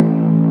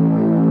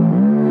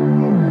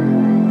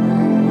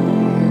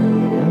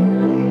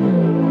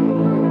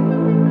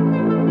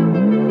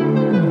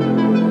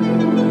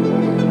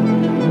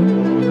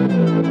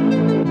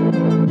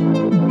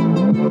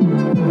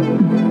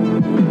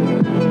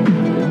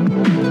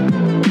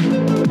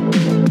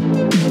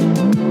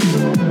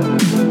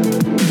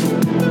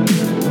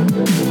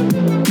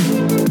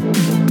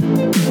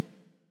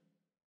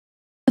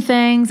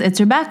Things. It's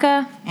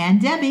Rebecca.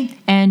 And Debbie.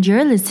 And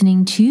you're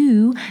listening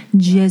to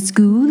Just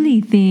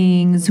Ghouly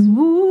Things.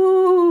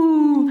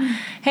 Woo!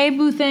 Hey,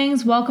 Boo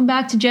Things. Welcome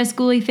back to Just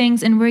Ghouly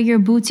Things. And we're your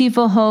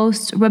beautiful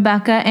hosts,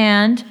 Rebecca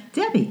and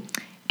Debbie.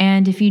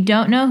 And if you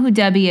don't know who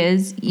Debbie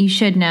is, you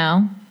should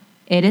know.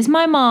 It is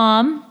my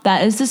mom.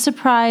 That is the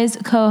surprise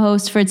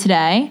co-host for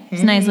today.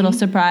 It's a nice little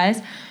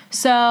surprise.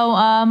 So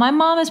my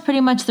mom is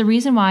pretty much the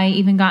reason why I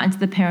even got into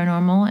the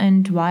paranormal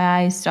and why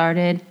I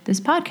started this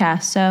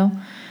podcast. So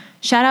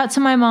shout out to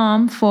my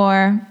mom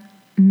for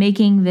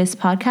making this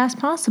podcast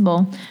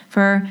possible,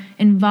 for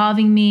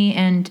involving me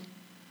and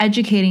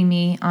educating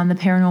me on the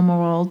paranormal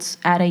world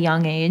at a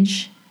young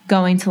age,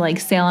 going to like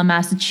Salem,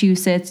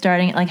 Massachusetts,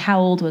 starting at like, how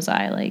old was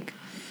I? Like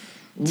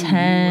 10. You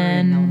were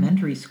in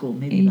elementary school,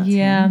 maybe about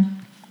 10.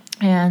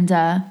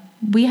 And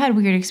we had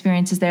weird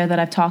experiences there that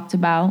I've talked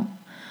about.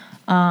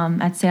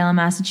 At Salem,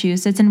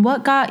 Massachusetts. And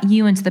what got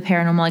you into the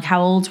paranormal? Like,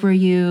 how old were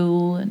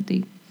you?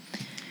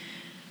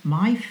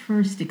 My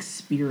first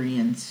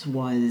experience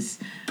was,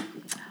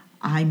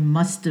 I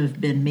must have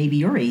been maybe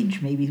your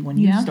age, maybe when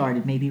you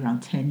started, maybe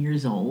around 10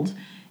 years old.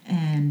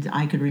 And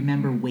I could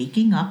remember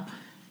waking up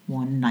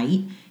one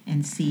night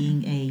and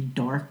seeing a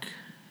dark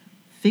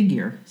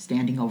figure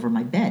standing over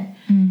my bed.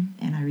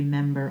 And I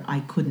remember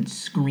I couldn't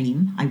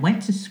scream. I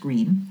went to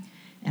scream.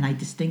 And I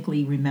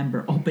distinctly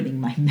remember opening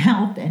my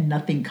mouth and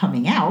nothing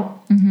coming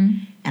out.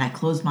 And I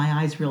closed my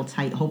eyes real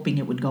tight, hoping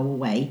it would go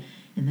away.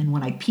 And then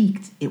when I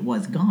peeked, it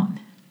was gone.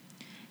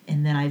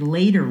 And then I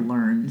later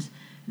learned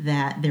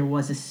that there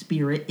was a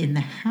spirit in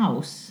the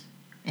house,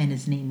 and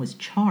his name was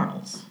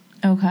Charles.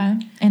 Okay.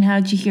 And how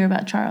did you hear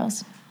about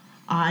Charles?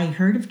 I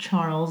heard of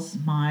Charles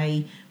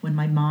when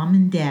my mom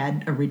and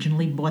dad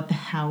originally bought the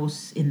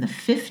house in the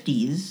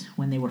 50s,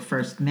 when they were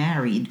first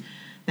married.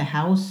 The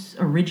house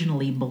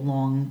originally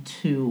belonged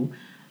to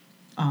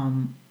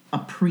a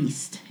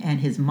priest and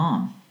his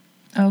mom.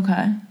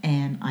 Okay.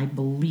 And I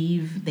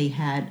believe they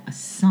had a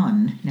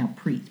son. Now,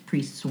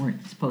 priests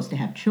weren't supposed to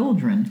have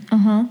children,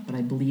 but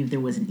I believe there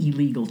was an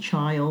illegal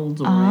child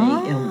or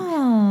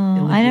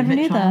I never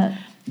knew child.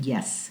 that.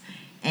 Yes.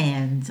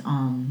 And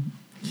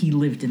he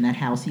lived in that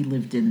house. He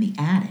lived in the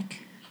attic.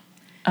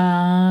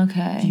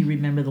 Okay. Do you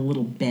remember the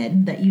little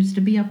bed that used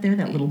to be up there?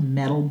 That little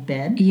metal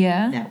bed?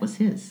 Yeah. That was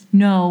his.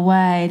 No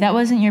way. That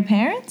wasn't your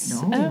parents?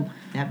 No.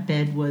 That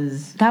bed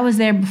was... That was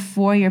there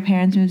before your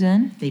parents moved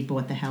in? They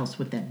bought the house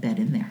with that bed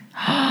in there.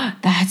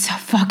 That's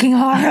fucking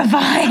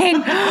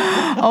horrifying.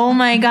 Oh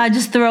my God.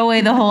 Just throw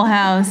away the whole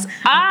house.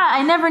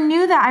 I never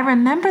knew that. I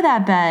remember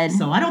that bed.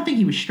 So I don't think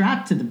he was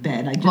strapped to the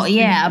bed. But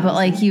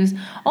like he was...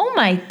 Oh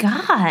my God.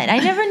 I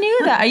never knew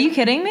that. Are you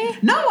kidding me?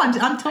 No,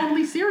 I'm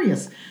totally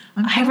serious.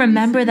 I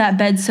remember that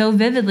bed so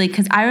vividly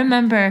because I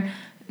remember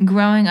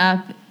growing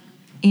up,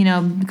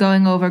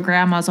 going over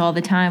grandma's all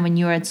the time when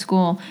you were at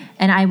school,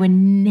 and I would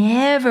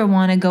never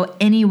want to go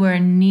anywhere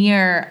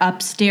near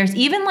upstairs,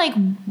 even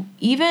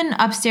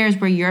upstairs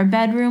where your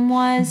bedroom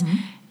was,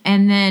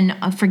 and then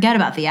forget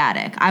about the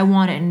attic. I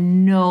wanted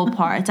no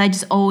parts. I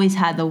just always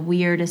had the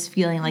weirdest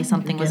feeling like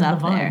something was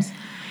up there.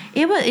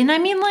 It was, and I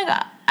mean, like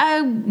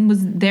I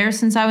was there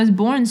since I was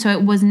born, so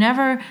it was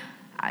never...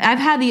 I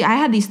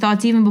had these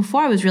thoughts even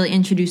before I was really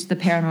introduced to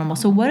the paranormal.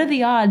 So what are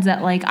the odds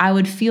that like I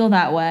would feel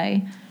that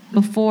way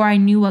before I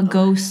knew what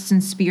ghosts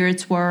and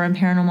spirits were and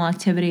paranormal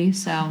activity?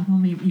 So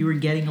you were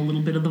getting a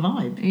little bit of the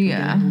vibe.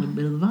 Yeah, a little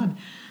bit of the vibe.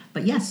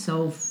 But yes,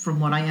 so from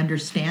what I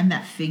understand,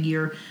 that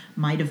figure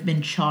might have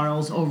been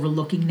Charles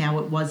overlooking. Now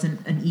it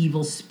wasn't an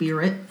evil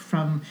spirit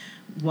from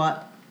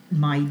what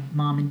my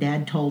mom and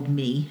dad told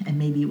me, and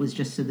maybe it was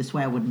just so this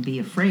way I wouldn't be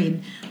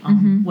afraid.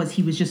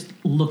 He was just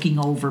looking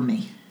over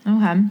me.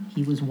 Okay.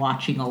 He was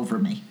watching over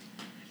me.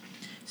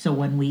 So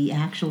when we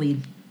actually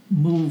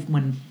moved,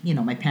 when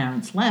my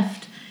parents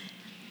left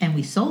and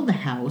we sold the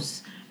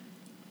house,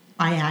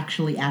 I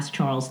actually asked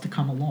Charles to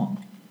come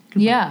along.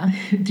 Yeah.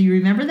 Do you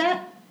remember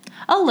that?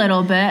 A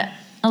little bit.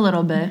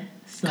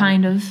 So,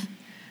 kind of.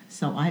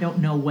 So I don't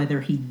know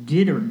whether he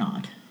did or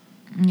not.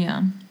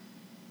 Yeah.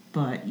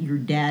 But your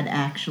dad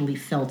actually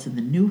felt in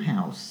the new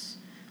house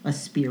a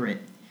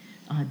spirit.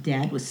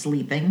 Dad was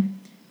sleeping,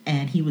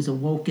 and he was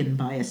awoken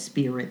by a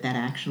spirit that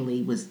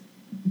actually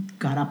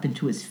got up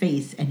into his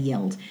face and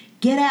yelled,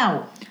 "Get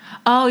out!"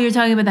 Oh, you're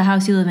talking about the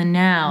house you live in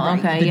now. Right,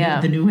 Okay,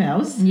 the new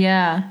house.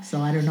 Yeah.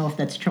 So I don't know if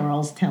that's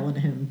Charles telling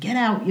him, "Get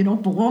out! You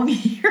don't belong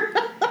here."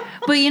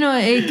 But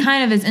it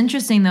kind of is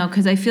interesting though,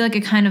 because I feel like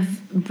it kind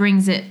of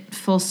brings it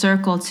full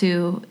circle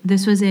to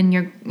this was in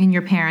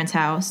your parents'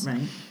 house,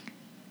 right?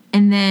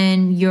 And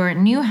then your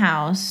new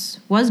house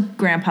was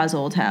Grandpa's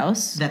old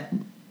house.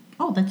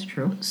 That's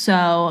true.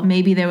 So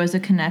maybe there was a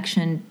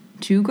connection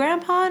to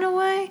Grandpa in a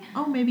way.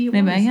 Oh, maybe it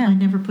was. I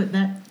never put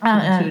that.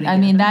 I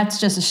mean, that's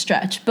just a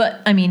stretch,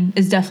 but I mean,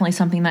 it's definitely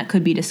something that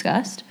could be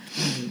discussed.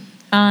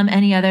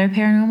 Any other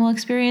paranormal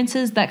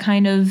experiences that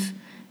kind of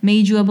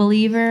made you a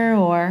believer,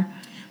 or?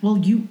 Well,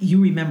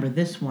 you remember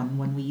this one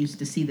when we used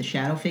to see the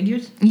shadow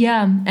figures?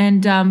 Yeah,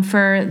 and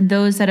for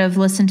those that have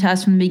listened to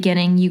us from the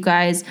beginning, you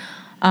guys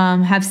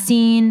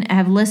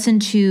have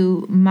listened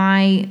to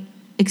my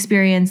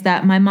experience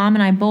that my mom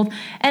and I both,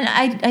 and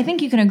I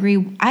think you can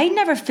agree, I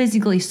never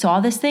physically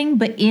saw this thing,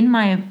 but in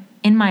my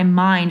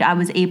mind, I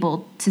was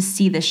able to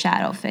see the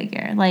shadow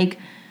figure. Like,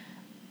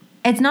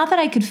 it's not that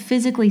I could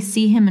physically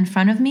see him in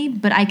front of me,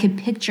 but I could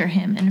picture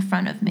him in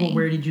front of me. Well,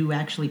 where did you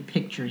actually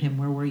picture him?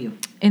 Where were you?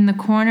 In the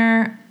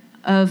corner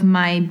of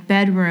my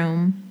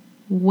bedroom,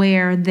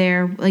 where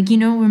there, like,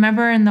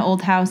 remember in the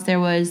old house there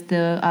was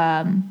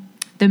the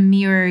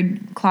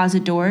mirrored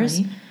closet doors,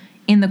 right,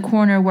 in the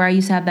corner where I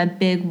used to have that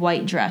big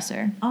white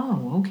dresser.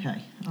 Oh,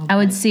 okay. I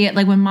would see it,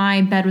 like, when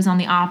my bed was on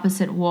the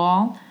opposite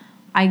wall,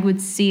 I would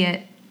see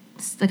it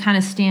kind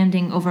of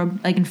standing over,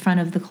 like, in front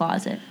of the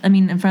closet. I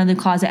mean, in front of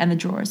the closet and the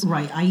drawers.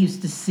 Right. I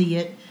used to see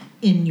it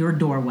in your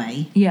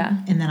doorway. Yeah.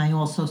 And then I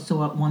also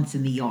saw it once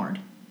in the yard.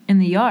 In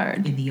the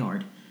yard? In the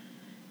yard.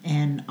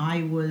 And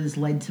I was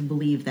led to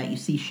believe that you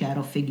see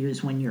shadow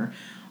figures when you're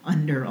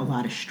under a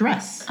lot of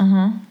stress.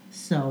 Uh-huh.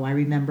 So I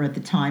remember at the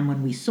time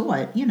when we saw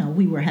it,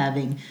 we were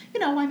having,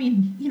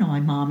 my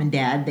mom and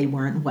dad, they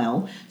weren't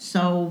well.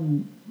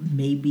 So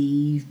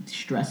maybe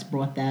stress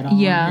brought that on.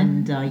 Yeah.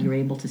 And you're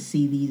able to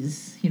see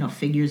these,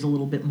 figures a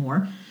little bit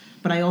more.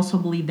 But I also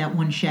believe that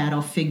one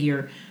shadow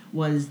figure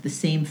was the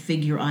same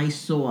figure I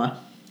saw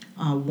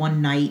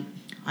one night.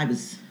 I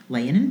was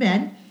laying in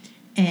bed,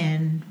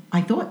 and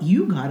I thought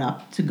you got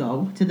up to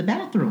go to the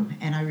bathroom.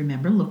 And I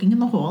remember looking in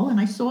the hall, and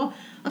I saw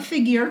a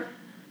figure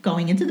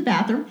going into the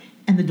bathroom,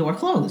 and the door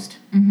closed.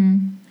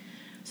 Mm-hmm.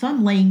 So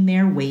I'm laying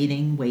there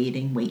waiting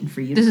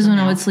for you. This is when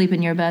I would sleep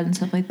in your bed and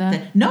stuff like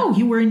that? No,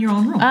 you were in your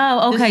own room.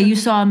 Oh, okay. You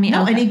saw me.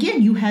 No, okay. And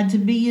again, you had to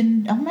be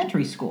in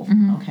elementary school,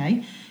 mm-hmm,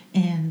 okay?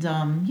 And,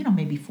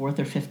 maybe 4th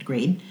or 5th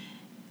grade.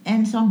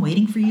 And so I'm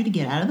waiting for you to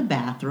get out of the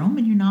bathroom,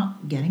 and you're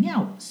not getting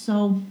out.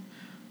 So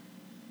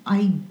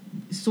I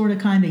sort of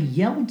kind of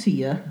yelled to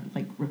you,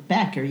 like,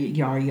 Rebecca,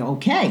 are you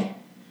okay?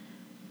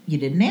 You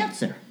didn't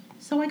answer.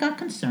 So I got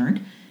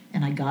concerned,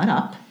 and I got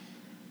up.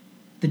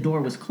 The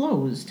door was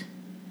closed.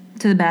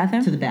 To the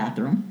bathroom? To the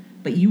bathroom.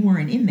 But you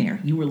weren't in there.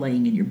 You were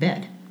laying in your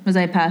bed. Was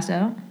I passed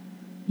out?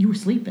 You were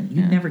sleeping.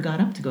 You never got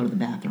up to go to the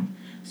bathroom.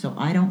 So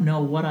I don't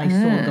know what I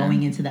saw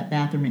going into that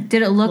bathroom. And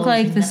did it look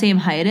like the same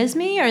height as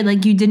me? Or,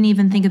 like, you didn't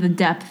even think of the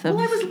depth of...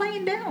 Well, I was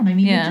laying down. I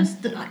mean,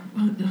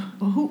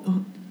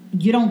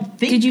 you don't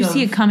think... Did you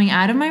see it coming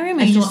out of my room?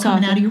 Or I you saw just it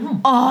coming out of your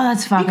room. Oh,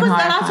 that's fucking Because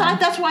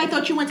that's why I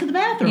thought you went to the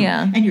bathroom.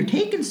 Yeah. And you're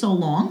taking so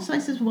long. So I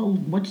says, well,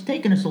 what's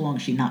taking her so long?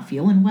 Is she not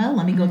feeling well?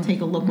 Let me go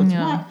take a look what's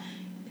what.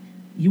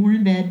 You were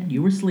in bed.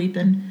 You were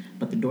sleeping.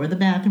 But the door of the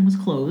bathroom was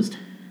closed.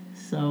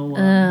 So...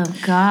 oh,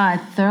 God.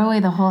 Throw away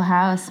the whole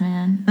house,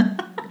 man.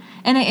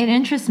 And it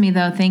interests me,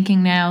 though,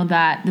 thinking now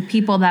that the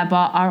people that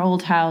bought our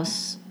old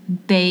house,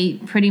 they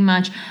pretty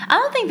much... I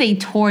don't think they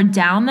tore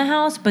down the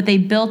house, but they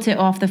built it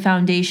off the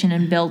foundation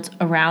and built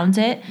around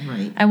it.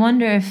 Right. I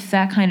wonder if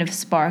that kind of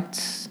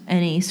sparked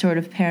any sort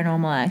of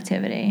paranormal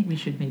activity. We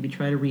should maybe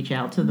try to reach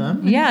out to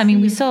them. Yeah, I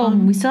mean, we still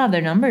have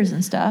their numbers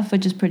and stuff,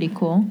 which is pretty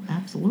cool.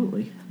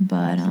 Absolutely.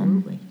 But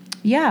absolutely.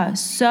 Yeah.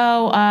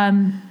 So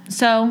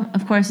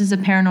of course, this is a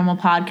paranormal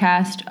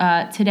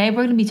podcast. Today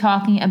we're going to be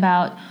talking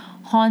about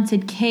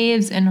haunted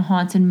caves and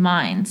haunted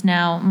mines.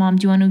 Now, Mom,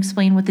 do you want to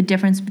explain what the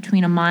difference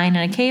between a mine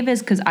and a cave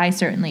is? Because I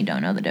certainly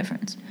don't know the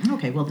difference.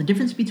 Okay. Well, the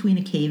difference between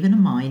a cave and a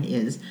mine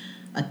is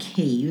a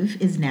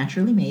cave is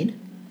naturally made,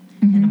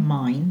 and a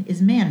mine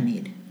is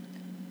man-made.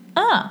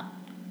 Oh.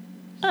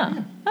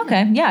 Yeah.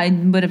 Okay. Yeah, I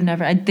would have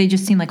never... they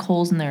just seem like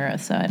holes in the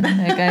earth, so I don't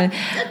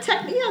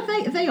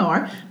yeah, they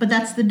are, but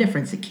that's the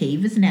difference. A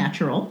cave is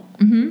natural,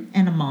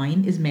 and a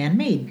mine is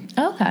man-made.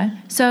 Okay.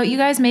 So you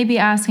guys may be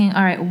asking,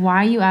 all right, why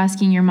are you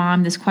asking your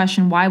mom this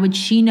question? Why would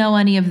she know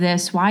any of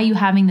this? Why are you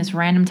having this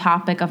random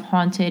topic of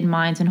haunted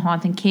mines and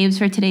haunted caves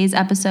for today's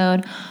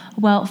episode?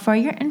 Well, for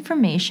your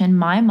information,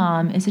 my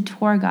mom is a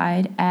tour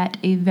guide at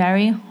a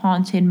very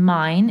haunted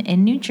mine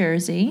in New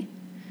Jersey.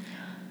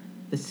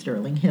 The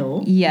Sterling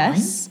Hill.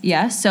 Yes, mine.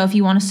 Yes. So if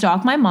you want to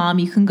stalk my mom,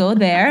 you can go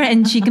there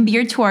and she can be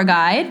your tour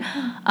guide.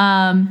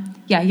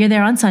 Yeah, you're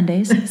there on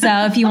Sundays.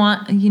 So if you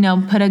want,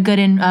 put a good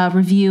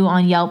review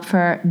on Yelp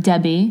for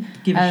Debbie.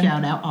 Give a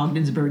shout out,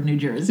 Ogdensburg, New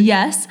Jersey.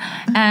 Yes.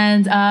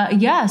 And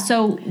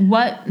so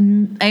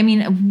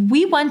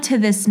we went to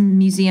this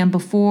museum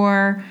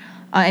before.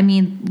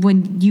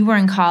 When you were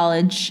in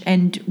college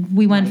and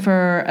we went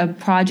for a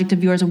project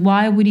of yours,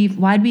 why'd we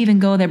even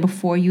go there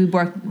before you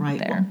worked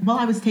there? Well,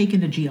 I was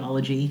taking a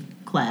geology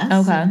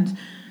class. Okay. And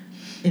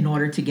in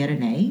order to get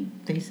an A,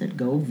 they said,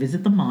 go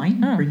visit the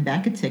mine, bring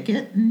back a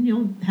ticket, and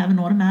you'll have an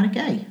automatic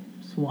A.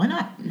 So why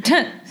not?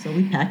 So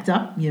we packed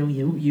up,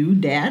 you,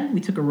 Dad, we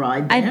took a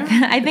ride there.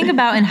 I think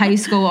about in high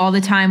school all the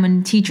time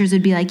when teachers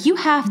would be like, you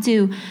have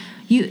to...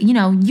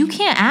 You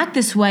can't act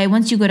this way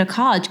once you go to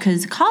college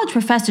because college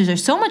professors are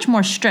so much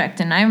more strict.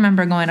 And I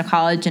remember going to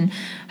college and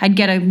I'd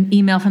get an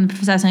email from the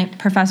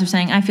professor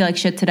saying, I feel like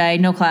shit today,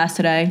 no class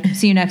today,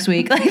 see you next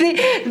week.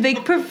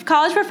 Like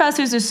college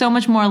professors are so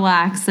much more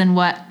lax than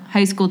what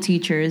high school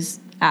teachers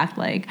act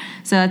like.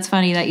 So that's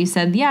funny that you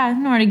said,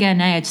 in order to get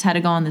an A, I just had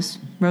to go on this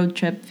field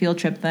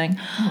trip thing.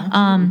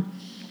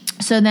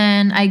 So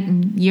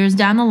then years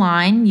down the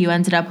line, you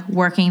ended up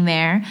working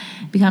there,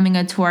 becoming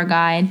a tour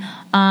guide.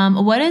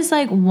 What is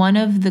like one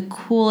of the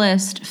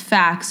coolest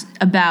facts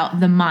about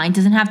the mine?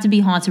 Doesn't have to be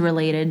haunted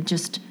related,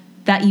 just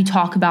that you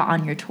talk about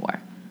on your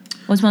tour.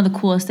 What's one of the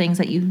coolest things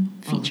that you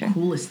feature? The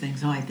coolest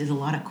things. There's a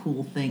lot of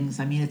cool things.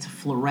 I mean, it's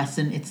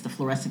the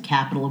fluorescent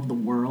capital of the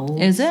world.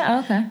 Is it?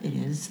 Okay. It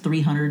is.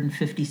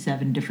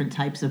 357 different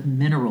types of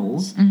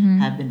minerals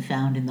have been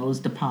found in those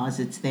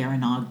deposits there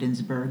in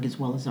Ogdensburg, as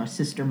well as our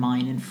sister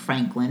mine in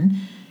Franklin.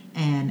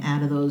 And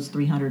out of those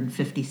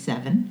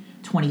 357,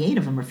 28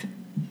 of them are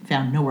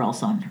found nowhere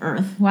else on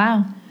Earth.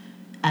 Wow.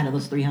 Out of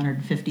those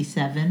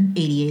 357,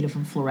 88 of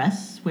them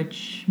fluoresce,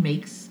 which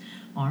makes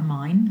our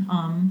mine,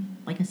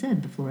 like I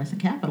said, the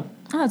fluorescent capital.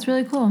 Oh, that's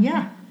really cool.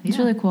 Yeah. It's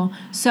really cool.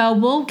 So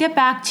we'll get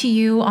back to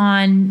you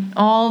on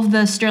all of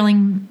the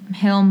Sterling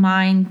Hill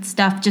mine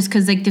stuff, just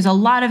because there's a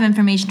lot of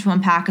information to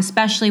unpack,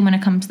 especially when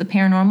it comes to the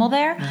paranormal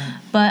there. Right.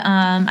 But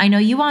I know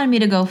you wanted me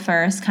to go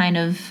first, kind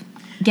of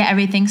get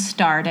everything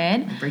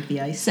started. Break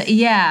the ice.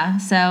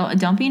 So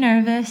don't be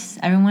nervous.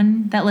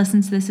 Everyone that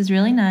listens to this is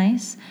really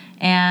nice.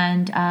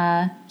 And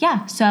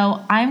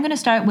so I'm going to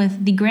start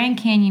with the Grand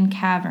Canyon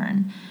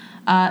Cavern.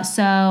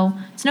 So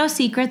it's no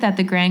secret that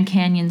the Grand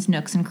Canyon's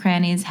nooks and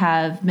crannies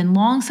have been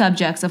long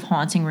subjects of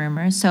haunting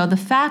rumors. So the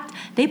fact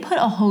they put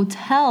a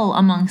hotel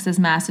amongst this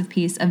massive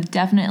piece of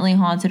definitely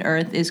haunted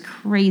earth is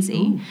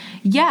crazy. Ooh.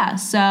 Yeah,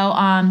 so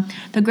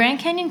the Grand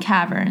Canyon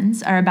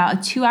Caverns are about a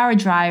 2-hour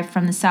drive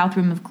from the south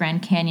rim of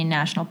Grand Canyon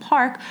National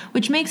Park,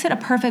 which makes it a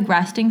perfect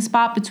resting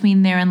spot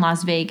between there and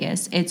Las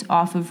Vegas. It's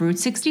off of Route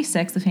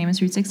 66, the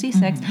famous Route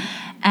 66,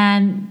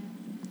 and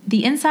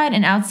the inside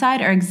and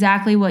outside are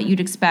exactly what you'd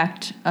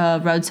expect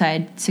a Route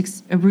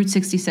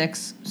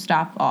 66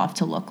 stop off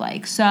to look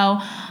like. So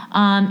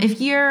if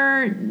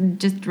you're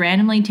just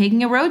randomly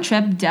taking a road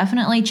trip,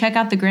 definitely check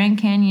out the Grand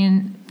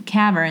Canyon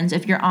Caverns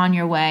if you're on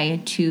your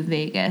way to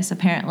Vegas.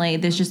 Apparently,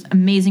 there's just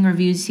amazing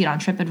reviews. You see it on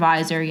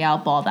TripAdvisor,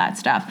 Yelp, all that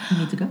stuff. You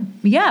need to go.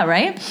 Yeah,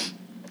 right?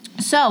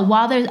 So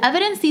while there's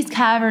evidence these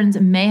caverns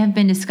may have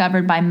been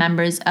discovered by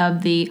members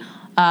of the,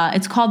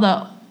 it's called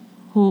the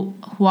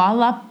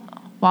Hualapai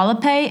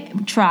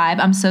tribe,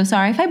 I'm so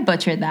sorry if I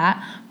butchered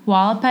that,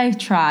 Hualapai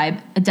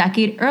tribe, a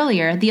decade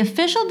earlier, the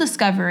official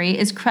discovery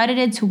is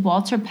credited to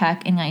Walter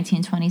Peck in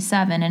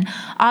 1927. And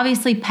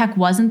obviously Peck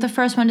wasn't the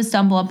first one to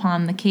stumble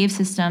upon the cave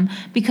system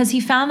because he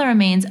found the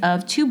remains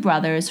of 2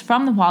 brothers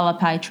from the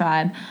Hualapai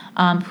tribe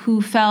who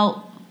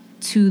fell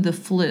to the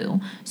flu.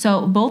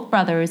 So both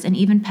brothers and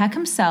even Peck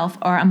himself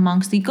are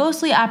amongst the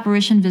ghostly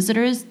apparition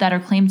visitors that are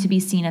claimed to be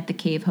seen at the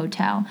Cave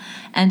Hotel.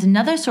 And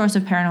another source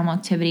of paranormal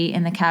activity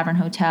in the Cavern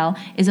Hotel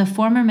is a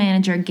former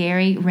manager,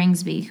 Gary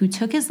Ringsby, who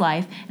took his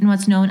life in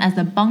what's known as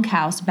the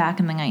bunkhouse back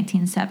in the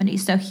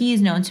 1970s. So he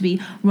is known to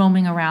be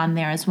roaming around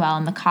there as well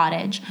in the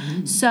cottage.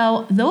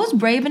 So those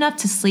brave enough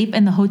to sleep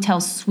in the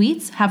hotel's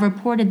suites have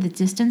reported the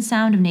distant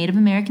sound of Native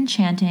American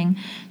chanting,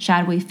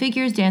 shadowy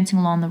figures dancing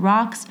along the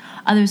rocks.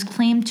 Others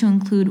claim to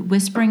include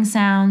whispering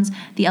sounds,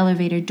 the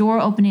elevator door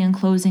opening and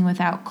closing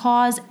without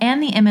cause,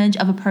 and the image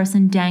of a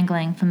person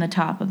dangling from the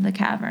top of the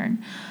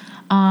cavern.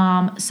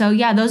 Those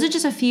are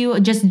just a few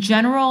just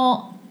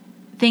general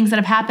things that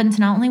have happened to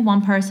not only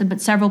one person but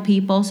several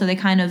people, so they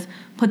kind of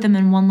put them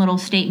in one little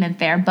statement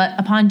there. But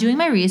upon doing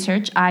my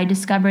research, I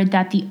discovered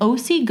that the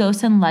OC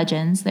Ghosts and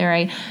Legends, they're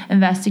a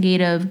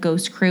investigative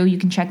ghost crew, you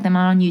can check them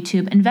out on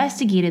YouTube,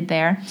 investigated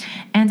there,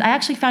 and I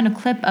actually found a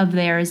clip of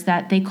theirs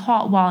that they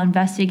caught while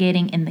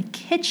investigating in the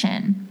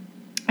kitchen.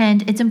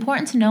 And it's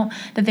important to note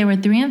that there were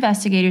 3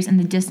 investigators in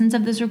the distance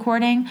of this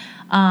recording,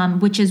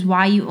 which is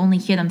why you only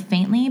hear them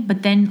faintly.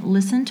 But then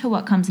listen to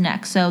what comes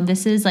next. So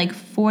this is like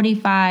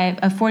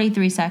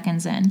 43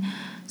 seconds in.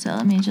 So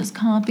let me just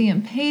copy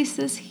and paste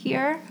this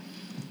here.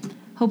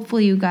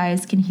 Hopefully you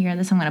guys can hear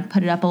this. I'm going to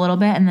put it up a little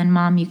bit, and then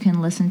Mom, you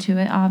can listen to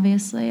it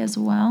obviously as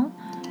well.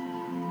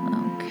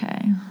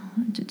 Okay,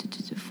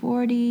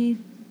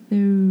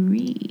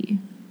 43.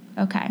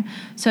 Okay,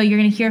 so you're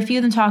going to hear a few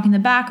of them talking in the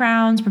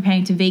background,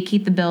 preparing to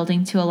vacate the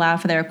building to allow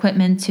for their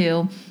equipment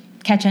to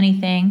catch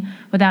anything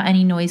without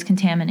any noise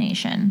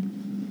contamination.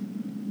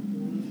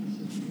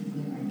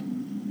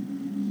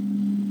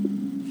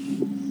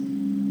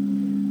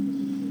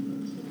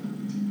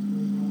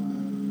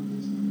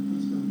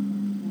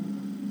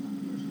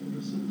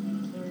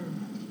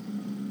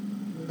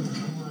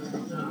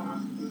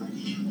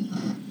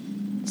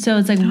 So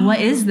it's like, what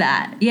is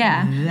that?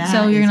 Yeah.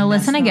 So you're going to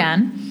listen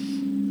again.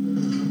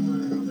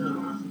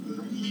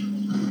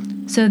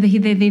 So they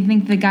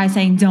think the guy's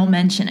saying, don't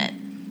mention it.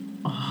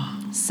 Oh.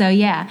 So,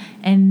 yeah.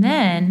 And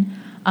then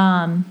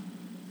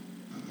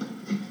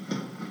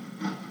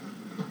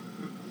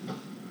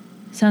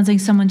sounds like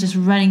someone just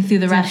running through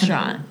the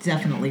restaurant.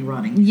 Definitely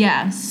running.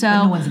 Yeah. So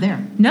but no one's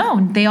there.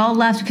 No, they all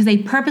left because they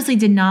purposely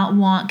did not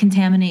want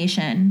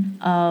contamination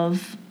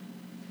of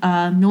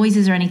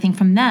noises or anything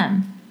from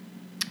them.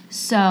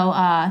 So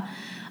a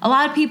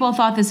lot of people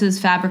thought this was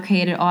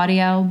fabricated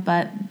audio,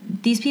 but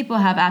these people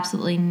have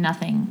absolutely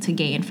nothing to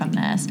gain from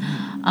this.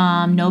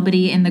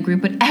 Nobody in the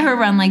group would ever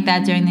run like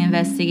that during the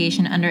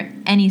investigation under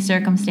any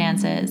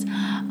circumstances.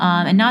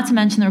 And not to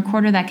mention the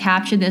recorder that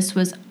captured this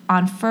was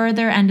on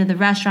further end of the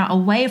restaurant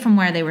away from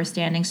where they were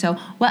standing. So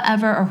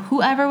whatever or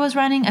whoever was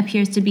running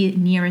appears to be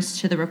nearest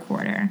to the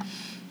recorder.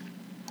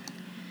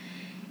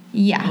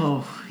 Yeah.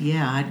 Oh,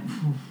 yeah.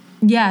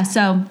 Yeah,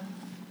 so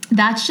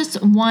that's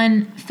just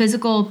one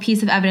physical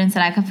piece of evidence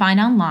that I could find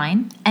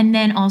online. And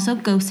then also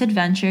Ghost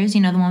Adventures,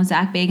 the one with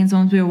Zach Bagans, the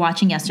ones we were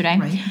watching yesterday.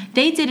 Right.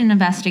 They did an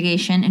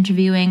investigation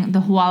interviewing the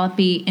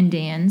Hualapai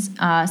Indians,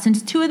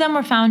 since 2 of them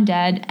were found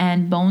dead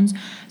and bones.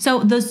 So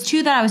those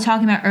 2 that I was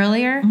talking about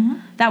earlier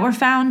that were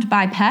found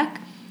by Peck,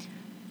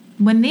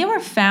 when they were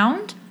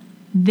found,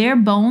 their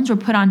bones were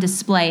put on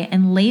display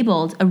and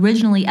labeled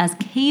originally as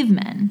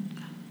cavemen,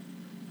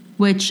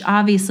 which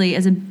obviously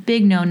is a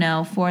big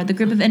no-no for the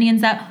group of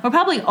Indians that were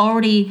probably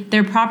already,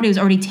 their property was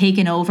already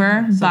taken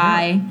over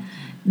by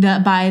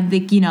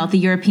the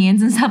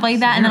Europeans and stuff like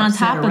that. And then on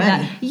top of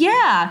that,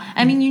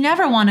 I mean, you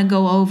never want to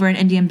go over an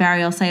Indian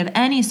burial site of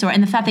any sort.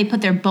 And the fact they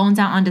put their bones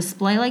out on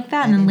display like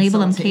that and then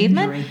label them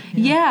cavemen.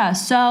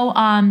 So,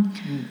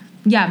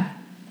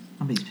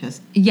 Somebody's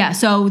pissed. Yeah,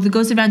 so the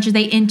Ghost Adventures,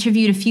 they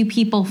interviewed a few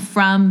people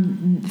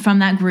from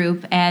that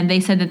group, and they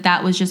said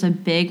that was just a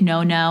big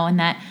no-no, and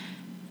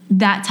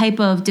that type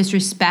of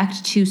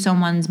disrespect to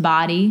someone's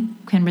body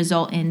can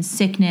result in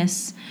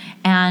sickness.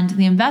 And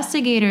the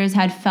investigators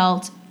had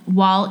felt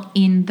while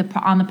on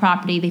the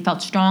property, they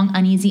felt strong,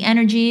 uneasy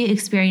energy,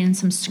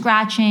 experienced some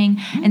scratching,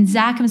 and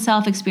Zach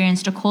himself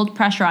experienced a cold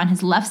pressure on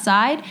his left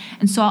side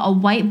and saw a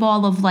white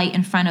ball of light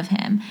in front of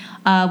him,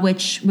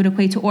 which would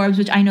equate to orbs,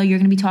 which I know you're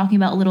going to be talking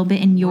about a little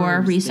bit in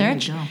your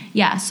research.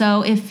 Yeah,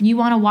 so if you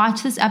want to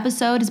watch this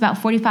episode, it's about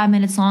 45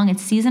 minutes long.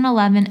 It's season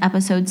 11,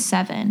 episode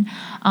 7.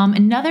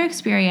 Another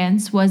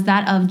experience was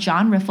that of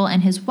John Riffle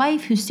and his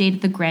wife, who stayed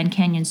at the Grand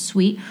Canyon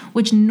Suite,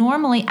 which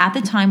normally at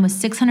the time was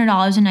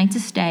 $600 a night to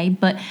stay,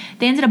 but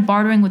they ended up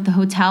bartering with the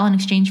hotel in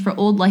exchange for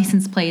old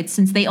license plates,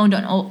 since they owned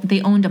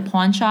a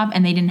pawn shop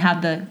and they didn't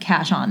have the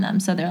cash on them.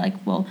 So they're like,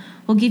 well,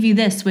 we'll give you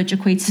this, which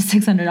equates to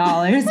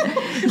 $600.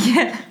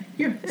 Yeah.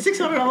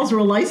 $600 for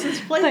a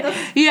license plate?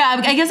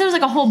 Yeah, I guess there was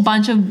like a whole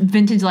bunch of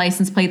vintage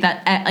license plate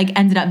that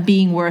ended up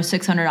being worth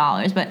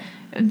 $600, but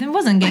it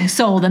wasn't getting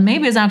sold, and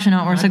maybe it's actually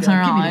not worth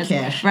 $600. Give me the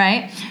cash.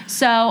 Right?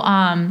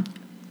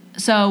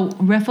 So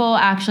Riffle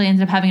actually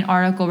ended up having an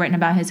article written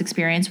about his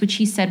experience, which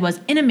he said was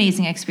an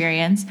amazing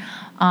experience.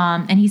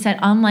 And he said,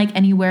 unlike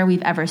anywhere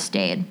we've ever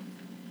stayed.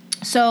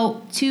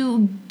 So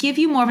to give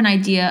you more of an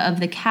idea of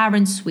the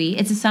cavern suite,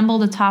 it's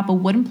assembled atop a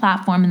wooden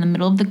platform in the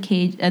middle of the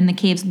cave, in the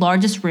cave's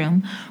largest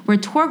room, where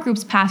tour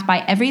groups pass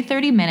by every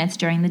 30 minutes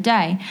during the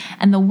day.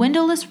 And the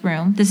windowless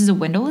room, this is a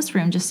windowless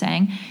room, just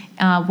saying,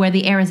 where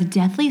the air is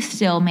deathly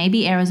still, may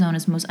be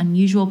Arizona's most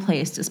unusual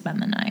place to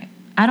spend the night.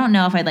 I don't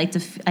know if I'd like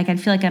to, I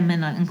feel like I'm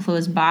in an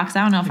enclosed box.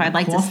 I don't know if I'd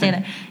like to stay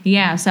there.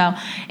 Yeah, so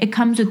it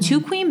comes with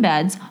 2 queen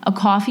beds, a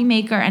coffee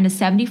maker, and a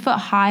 70-foot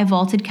high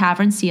vaulted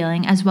cavern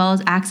ceiling, as well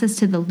as access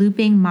to the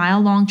looping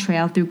mile-long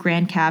trail through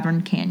Grand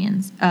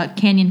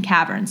Canyon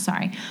Caverns.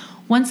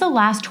 Once the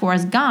last tour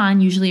is gone,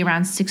 usually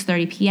around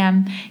 6:30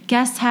 p.m.,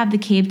 guests have the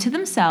cave to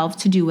themselves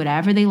to do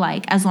whatever they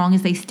like, as long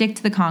as they stick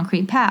to the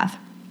concrete path.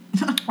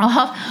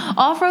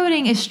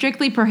 Off-roading is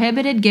strictly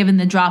prohibited given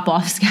the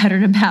drop-off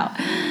scattered about.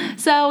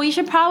 So we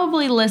should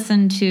probably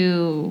listen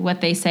to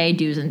what they say,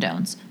 do's and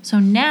don'ts. So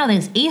now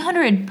this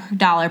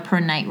 $800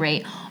 per night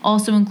rate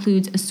also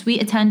includes a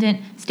suite attendant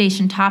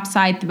stationed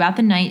topside throughout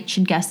the night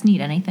should guests need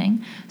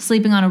anything.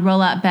 Sleeping on a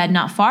roll-out bed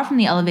not far from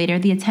the elevator,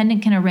 the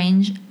attendant can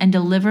arrange and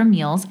deliver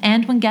meals,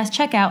 and when guests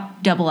check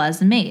out, double as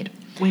the maid.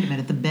 Wait a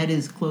minute, the bed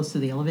is close to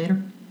the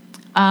elevator?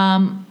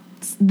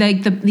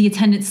 The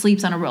attendant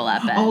sleeps on a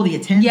roll-out bed. Oh, the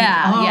attendant.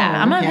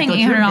 Yeah. I'm not paying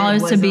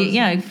 $800 to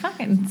be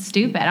fucking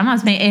stupid. I'm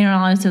not paying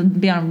 $800 to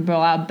be on a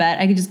roll-out bed.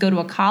 I could just go to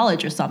a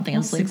college or something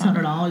and sleep on it.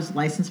 $600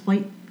 license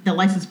plate. The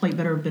license plate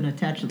better have been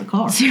attached to the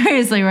car.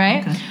 Seriously,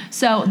 right? Okay.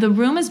 So the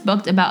room is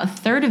booked about a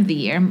third of the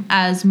year,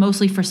 as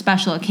mostly for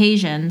special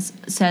occasions,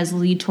 says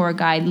lead tour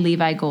guide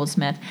Levi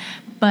Goldsmith.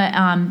 But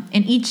and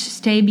each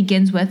stay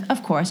begins with,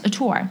 of course, a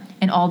tour.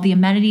 And all the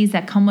amenities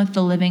that come with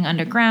the living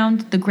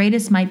underground, the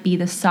greatest might be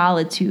the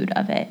solitude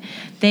of it.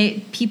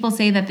 People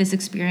say that this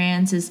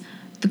experience is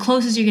the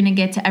closest you're going to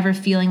get to ever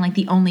feeling like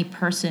the only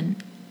person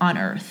on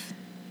Earth.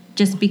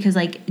 Just because,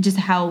 just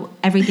how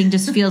everything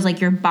just feels like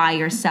you're by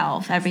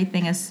yourself.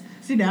 Everything is...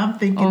 See, now I'm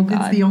thinking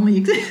it's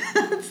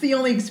the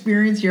only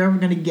experience you're ever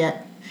going to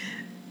get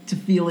to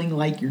feeling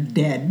like you're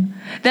dead.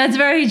 That's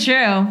very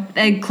true.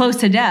 Close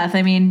to death.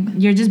 I mean,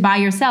 you're just by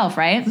yourself,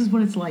 right? This is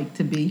what it's like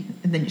to be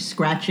in And then you're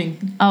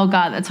scratching. Oh,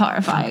 God, that's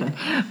horrifying.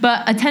 Okay.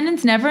 But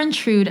attendants never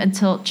intrude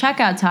until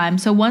checkout time.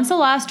 So once the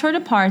last tour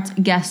departs,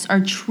 guests are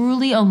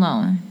truly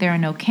alone. There are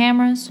no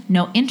cameras,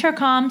 no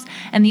intercoms,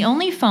 and the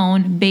only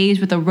phone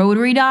bathed with a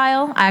rotary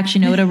dial. I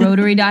actually know what a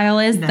rotary dial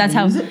is. That's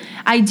how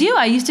I do.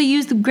 I used to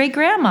use the great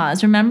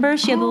grandma's. Remember?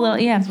 She had the little,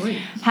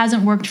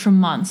 hasn't worked for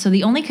months. So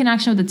the only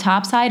connection with the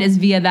top side is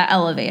via that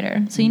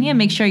elevator. So you need to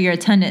make sure your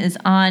attendant is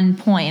on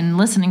point and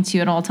listening to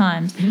you at all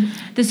times.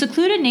 The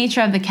secluded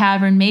nature of the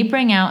cavern may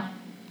bring out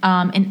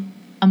how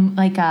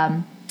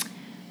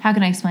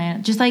can I explain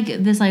it? Just like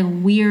this like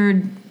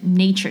weird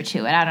nature to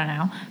it. I don't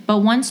know. But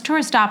once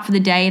tourists stop for the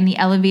day and the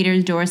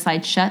elevator's door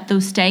slides shut,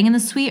 those staying in the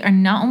suite are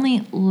not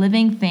only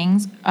living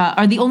things,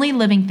 are the only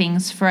living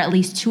things for at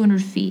least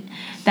 200 feet.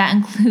 That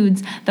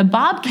includes the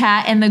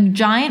bobcat and the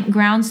giant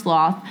ground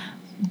sloth.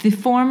 The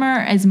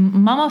former is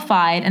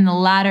mummified and the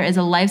latter is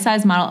a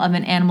life-size model of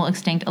an animal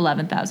extinct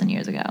 11,000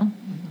 years ago.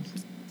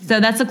 So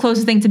that's the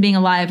closest thing to being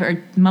alive,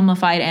 are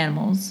mummified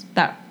animals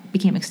that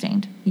became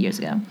extinct years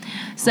ago.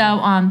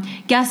 So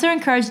guests are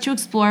encouraged to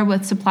explore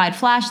with supplied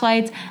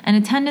flashlights, and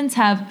attendants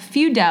have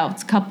few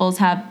doubts couples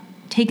have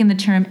taken the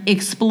term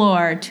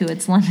explore to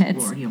its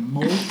limits.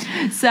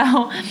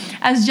 So,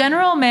 as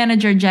general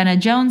manager Jenna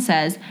Jones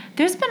says,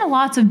 there's been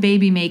lots of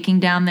baby making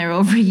down there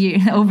over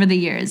the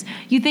years.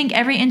 You think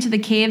every inch of the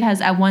cave has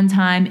at one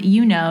time,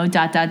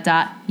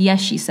 Yes,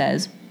 she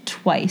says,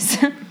 twice.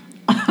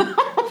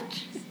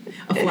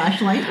 A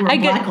flashlight or a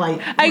black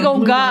light? I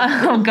go, God,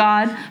 light? Oh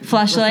God,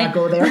 flashlight. Let's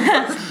not go there.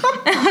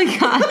 Oh my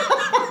God.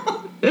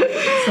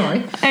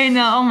 Sorry. I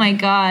know. Oh my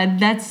God.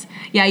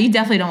 You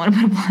definitely don't want to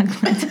put a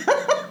black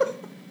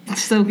light.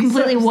 So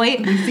completely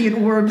white. We see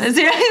in orbs.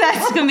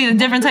 That's going to be a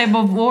different type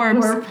of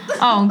orbs.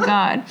 Oh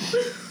God.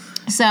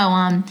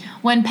 So,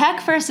 when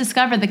Peck first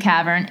discovered the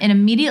cavern, it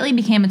immediately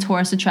became a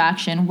tourist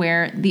attraction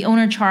where the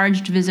owner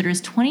charged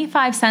visitors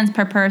 25 cents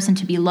per person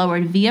to be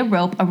lowered via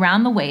rope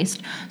around the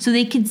waist so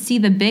they could see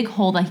the big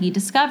hole that he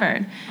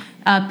discovered.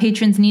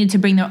 Patrons needed to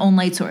bring their own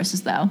light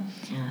sources, though.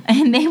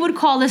 And they would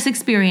call this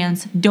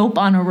experience dope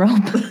on a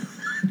rope.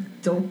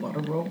 Dope on a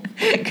rope.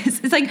 Because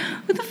it's like,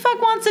 who the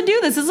fuck wants to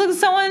do this? This looks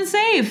so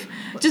unsafe.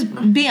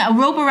 Just be a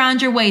rope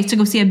around your waist to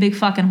go see a big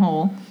fucking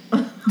hole.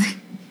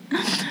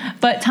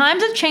 But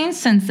times have changed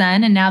since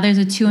then, and now there's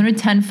a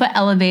 210-foot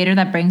elevator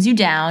that brings you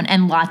down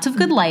and lots of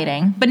good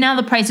lighting. But now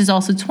the price is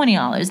also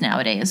 $20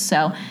 nowadays,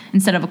 so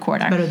instead of a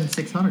quarter. Better than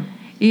 $600.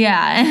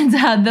 Yeah,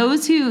 and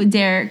those who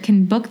dare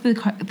can book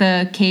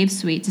the cave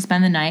suite to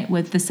spend the night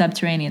with the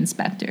subterranean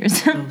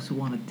specters. Those who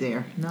want to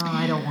dare. No,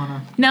 I don't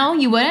want to. No,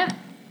 you wouldn't?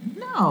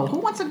 No, who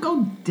wants to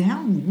go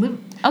down, live?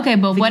 Okay,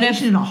 but what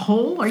if in a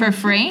hole? For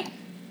free?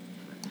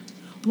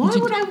 Why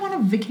would I want a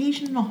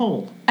vacation in a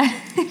hole?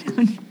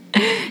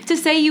 To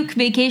say you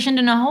vacationed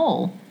in a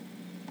hole.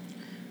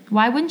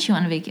 Why wouldn't you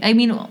want to vacation? I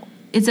mean,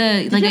 it's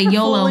a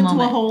YOLO moment. Fall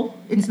into a hole?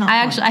 It's not. I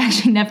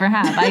actually never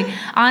have. I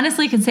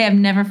honestly can say I've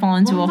never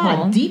fallen into a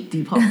hole. Not a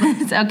deep hole.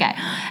 It's okay.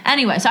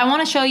 Anyway, so I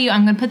want to show you.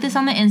 I'm going to put this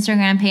on the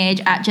Instagram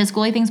page at Just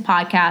Ghouly Things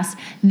Podcast.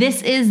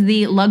 This is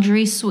the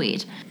luxury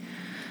suite.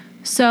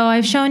 So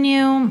I've shown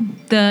you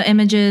the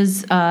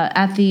images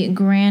at the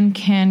Grand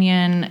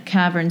Canyon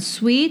Cavern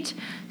Suite.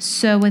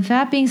 So with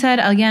that being said,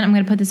 again, I'm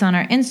going to put this on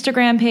our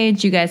Instagram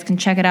page. You guys can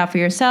check it out for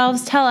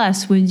yourselves. Tell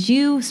us, would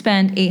you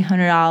spend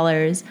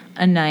 $800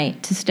 a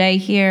night to stay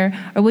here?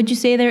 Or would you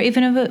stay there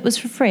even if it was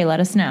for free? Let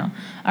us know.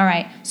 All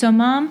right. So,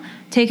 Mom,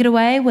 take it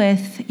away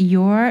with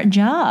your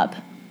job.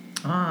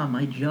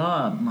 My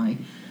job.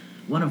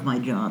 One of my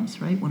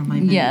jobs, right? One of my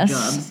many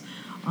jobs.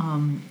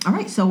 All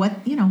right. So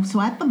at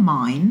the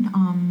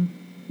mine,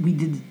 we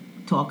did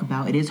talk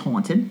about it is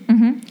haunted.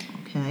 Mm-hmm.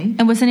 Okay.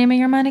 And what's the name of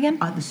your mine again?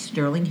 The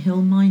Sterling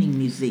Hill Mining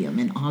Museum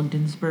in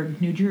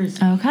Ogdensburg, New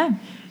Jersey. Okay.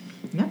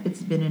 Yep,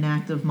 it's been an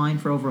active mine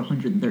for over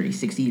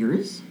 136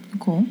 years.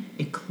 Cool.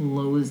 It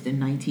closed in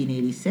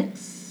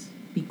 1986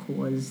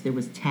 because there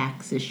was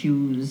tax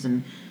issues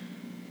and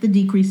the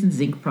decrease in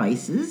zinc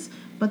prices,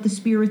 but the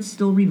spirits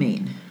still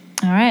remain.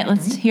 All right,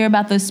 let's hear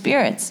about those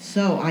spirits.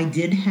 So I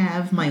did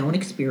have my own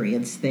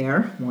experience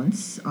there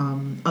once.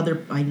 Other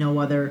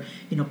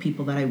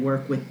people that I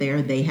work with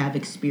there, they have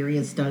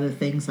experienced other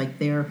things, like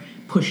they're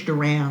pushed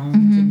around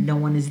and no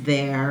one is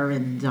there,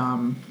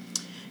 and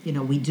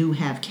we do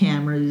have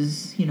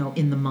cameras,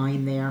 in the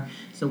mine there,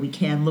 so we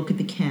can look at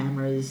the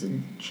cameras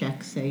and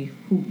check, say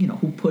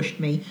who pushed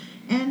me,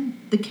 and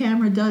the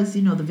camera does,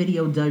 the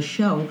video does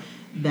show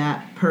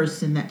that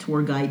person, that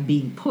tour guide,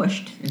 being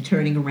pushed and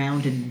turning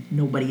around and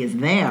nobody is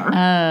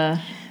there.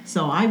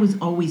 So I was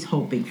always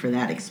hoping for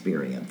that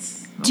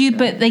experience.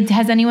 But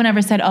has anyone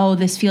ever said, "Oh,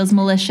 this feels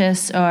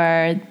malicious,"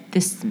 or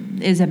 "This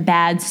is a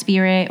bad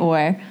spirit,"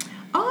 or?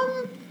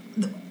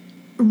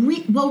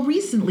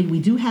 Recently we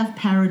do have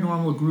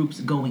paranormal groups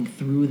going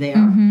through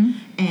there,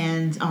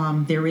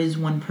 and there is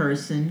one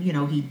person.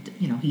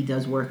 He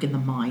does work in the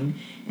mine,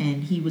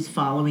 and he was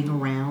following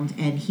around,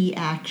 and he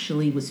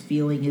actually was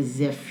feeling as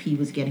if he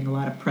was getting a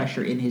lot of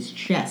pressure in his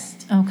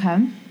chest.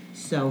 Okay.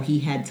 So he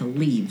had to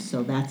leave.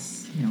 So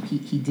that's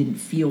he didn't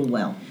feel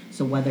well.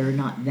 So whether or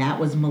not that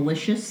was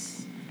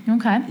malicious,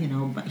 Okay.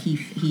 But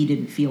he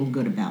didn't feel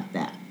good about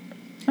that.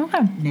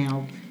 Okay.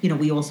 Now,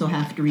 we also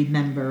have to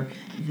remember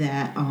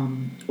that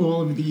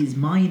all of these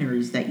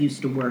miners that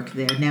used to work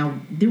there, now,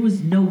 there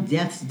was no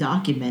deaths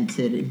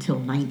documented until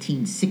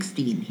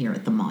 1916 here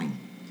at the mine.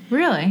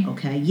 Really?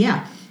 Okay,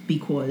 yeah,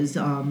 because,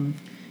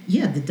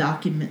 the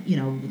document,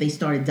 they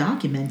started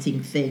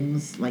documenting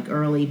things like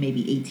early,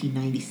 maybe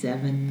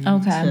 1897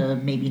 to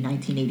maybe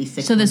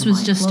 1986. So this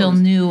was just still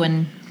new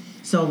and...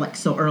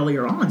 So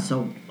earlier on,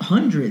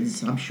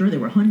 hundreds, I'm sure there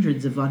were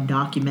hundreds of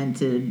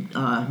undocumented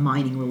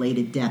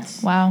mining-related deaths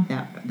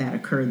that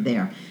occurred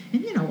there.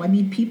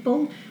 And,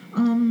 people,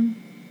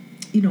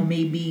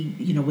 maybe,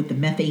 with the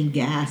methane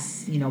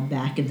gas,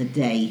 back in the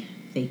day,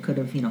 they could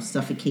have,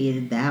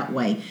 suffocated that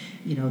way.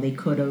 They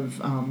could have,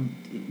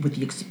 with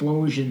the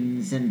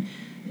explosions and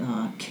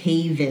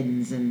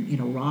cave-ins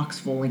and, rocks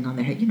falling on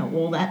their head,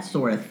 all that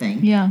sort of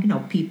thing. Yeah.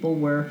 People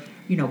were...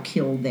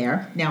 killed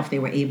there. Now, if they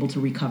were able to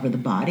recover the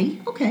body,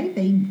 okay,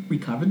 they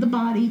recovered the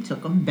body,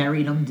 took them,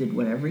 buried them, did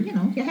whatever, you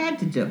had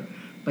to do.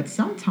 But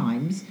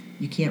sometimes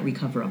you can't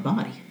recover a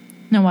body.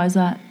 No, why is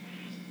that?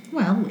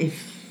 Well,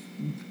 if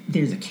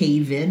there's a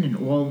cave-in and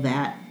all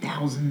that,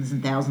 thousands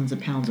and thousands of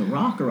pounds of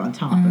rock are on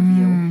top of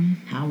you,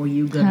 how are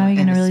you going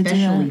to, and really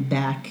especially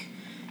back,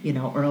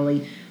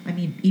 early,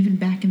 even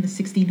back in the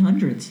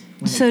 1600s.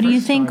 So do you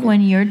think started,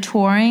 when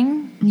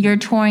you're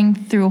touring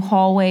through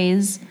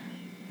hallways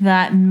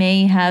that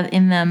may have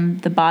in them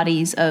the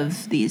bodies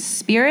of these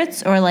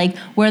spirits, or like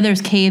where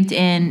there's caved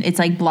in, it's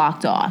like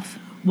blocked off?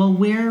 Well,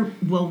 where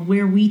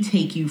we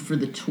take you for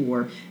the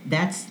tour,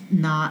 that's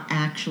not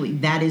actually,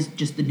 that is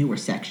just the newer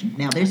section.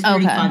 Now, there's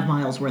 35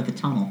 miles worth of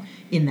tunnel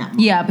in that mine.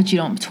 Yeah, but you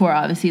don't tour,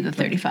 obviously, the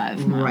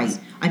 35 miles.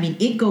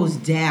 Right. It goes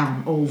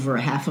down over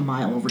half a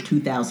mile, over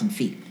 2,000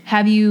 feet.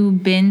 Have you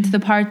been to the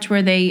parts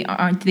where they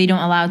don't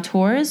allow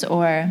tours,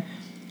 or...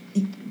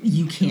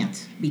 You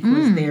can't,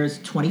 because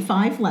there's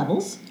 25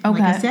 levels. Okay.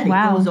 Like I said, it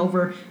goes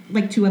over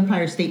like 2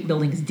 Empire State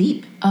Buildings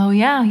deep. Oh,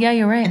 yeah,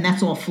 you're right. And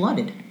that's all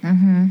flooded.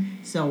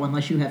 Mm-hmm. So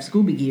unless you have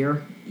scuba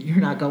gear, you're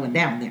not going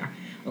down there.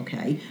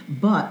 Okay.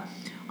 But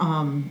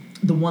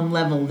the one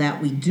level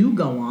that we do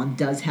go on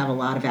does have a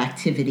lot of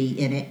activity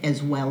in it,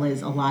 as well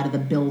as a lot of the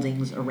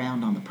buildings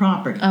around on the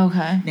property.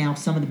 Okay. Now,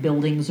 some of the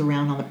buildings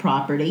around on the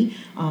property,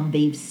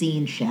 they've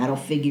seen shadow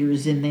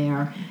figures in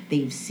there.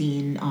 They've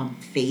seen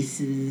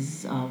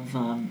faces of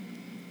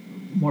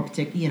more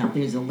particular.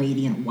 There's a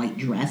lady in a white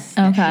dress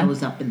that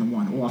shows up in the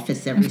one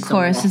office every so often. Of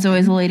course, there's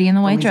always a lady in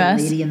the white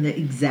dress. A lady in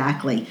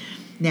exactly.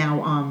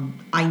 Now,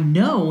 I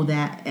know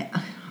that.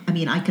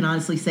 I can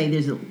honestly say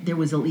there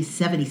was at least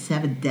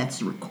 77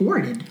 deaths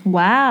recorded.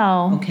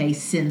 Wow. Okay,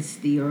 since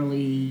the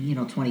early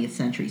 20th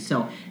century.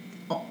 So,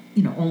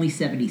 only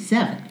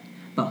 77.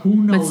 But who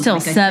knows? But still,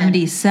 like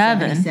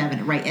 77.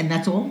 77, right? And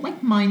that's all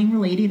like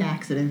mining-related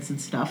accidents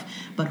and stuff.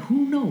 But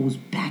who knows?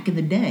 Back in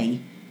the day,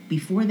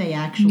 before they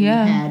actually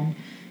had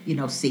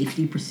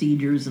safety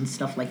procedures and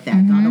stuff like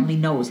that, God only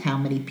knows how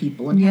many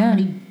people and how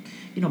many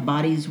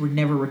bodies were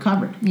never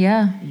recovered.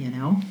 Yeah.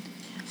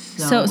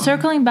 So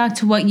circling back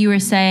to what you were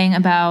saying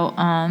about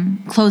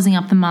closing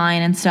up the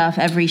mine and stuff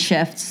every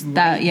shift.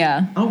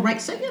 Right. Oh, right.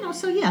 So,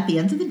 at the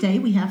end of the day,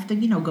 we have to,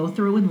 go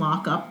through and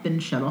lock up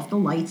and shut off the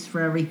lights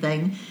for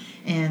everything.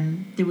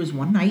 And there was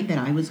one night that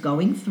I was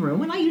going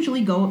through, and I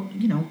usually go,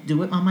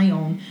 do it on my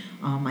own.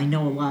 I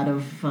know a lot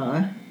of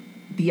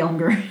the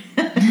younger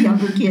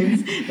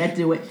kids that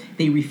do it.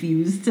 They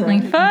refuse to.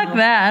 Like, fuck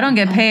that. I don't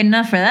get paid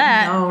enough for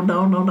that.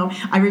 No.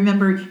 I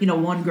remember,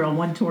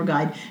 one tour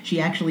guide, she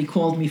actually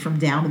called me from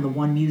down in the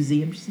one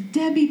museum. She said,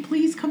 Debbie,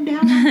 please come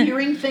down. I'm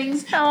hearing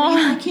things. Please,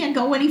 I can't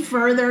go any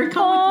further.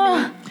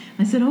 Come with me.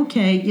 I said,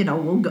 okay,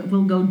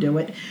 we'll go do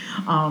it.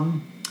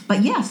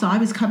 But yeah, so I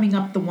was coming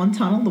up the one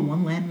tunnel, the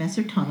one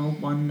Landmesser tunnel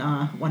one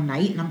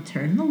night, and I'm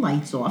turning the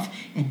lights off.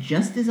 And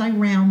just as I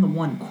round the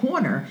one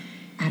corner,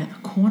 out of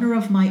the corner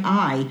of my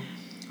eye,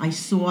 I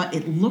saw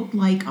it looked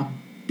like a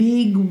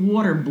big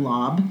water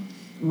blob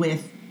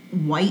with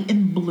white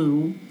and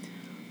blue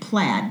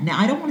plaid. Now,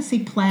 I don't want to say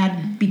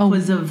plaid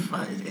because of...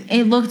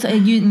 it looked...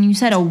 You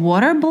said a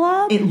water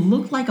blob? It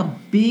looked like a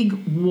big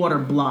water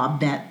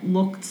blob that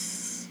looked...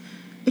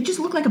 It just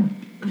looked like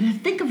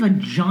think of a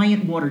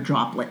giant water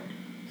droplet.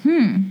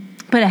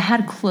 But it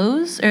had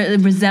clothes? Or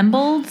it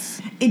resembled?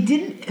 It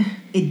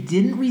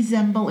didn't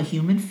resemble a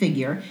human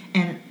figure,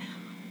 and...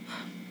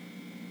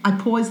 I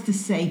paused to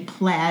say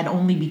plaid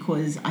only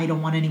because I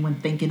don't want anyone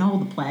thinking,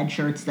 the plaid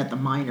shirts that the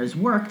miners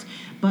worked.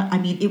 But,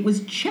 it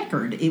was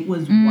checkered. It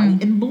was white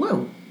and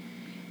blue.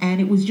 And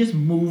it was just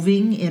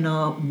moving in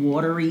a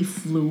watery,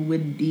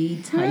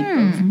 fluidy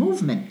type of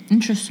movement.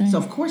 Interesting. So,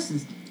 of course,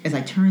 as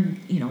I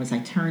turned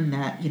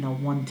that,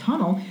 one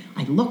tunnel,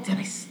 I looked and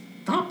I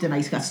stopped and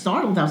I got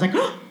startled. I was like,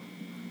 oh!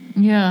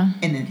 Yeah.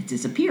 And then it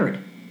disappeared.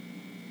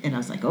 And I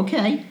was like,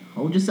 okay,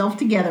 hold yourself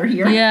together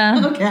here.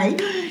 Yeah. Okay.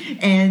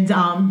 And,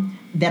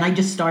 then I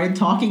just started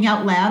talking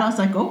out loud. I was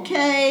like,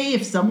 okay,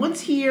 if someone's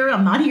here,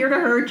 I'm not here to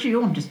hurt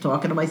you. I'm just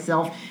talking to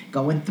myself,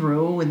 going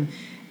through. And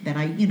then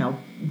I,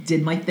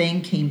 did my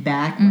thing, came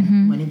back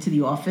when went into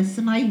the office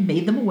and I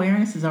made them aware,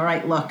 and I says, all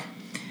right, look,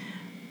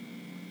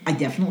 I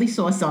definitely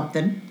saw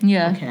something.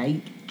 Yeah.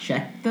 Okay.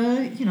 Check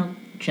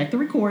the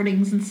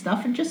recordings and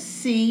stuff and just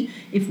see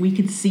if we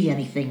could see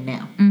anything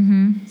now.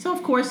 Mm-hmm. So,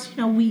 of course,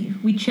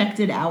 we checked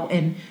it out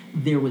and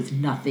there was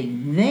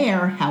nothing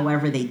there.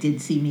 However, they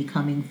did see me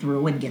coming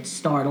through and get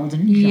startled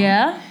and jump.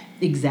 Yeah.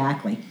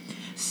 Exactly.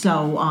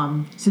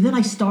 So, so then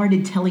I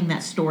started telling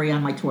that story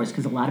on my tours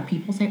because a lot of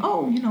people say,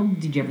 oh,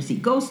 did you ever see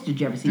ghosts? Did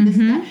you ever see this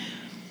and that?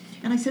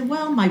 And I said,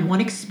 well, my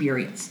one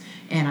experience.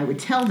 And I would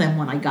tell them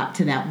when I got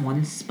to that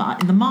one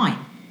spot in the mine.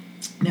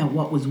 Now,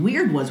 what was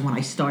weird was when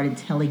I started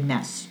telling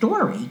that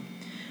story,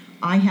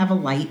 I have a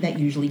light that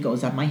usually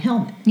goes on my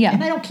helmet. Yeah.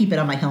 And I don't keep it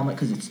on my helmet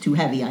because it's too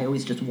heavy. I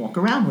always just walk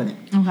around with it.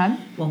 Okay.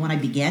 Well, when I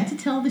began to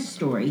tell this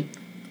story,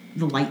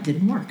 the light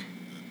didn't work.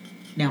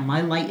 Now, my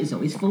light is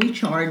always fully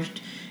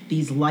charged.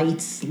 These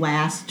lights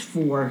last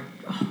for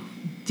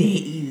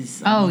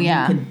days. Oh,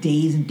 yeah. You could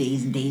days and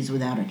days and days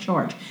without a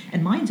charge.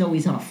 And mine's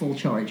always on a full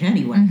charge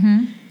anyway.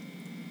 Mm-hmm.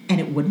 And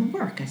it wouldn't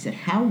work. I said,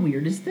 how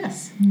weird is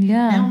this?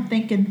 Yeah. Now I'm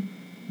thinking,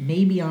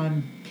 maybe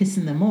I'm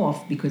pissing them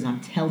off because I'm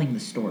telling the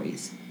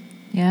stories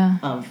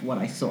of what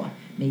I saw.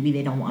 Maybe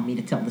they don't want me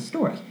to tell the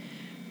story.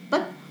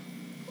 But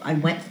I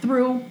went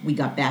through, we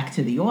got back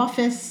to the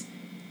office,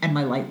 and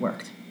my light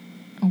worked.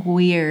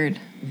 Weird.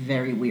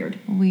 Very weird.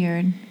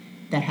 Weird.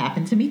 That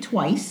happened to me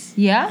twice.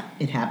 Yeah?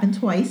 It happened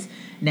twice.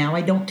 Now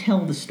I don't tell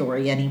the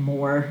story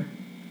anymore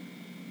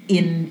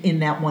in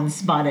that one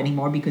spot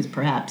anymore because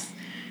perhaps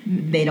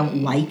they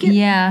don't like it.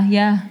 Yeah,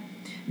 yeah.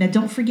 Now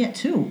don't forget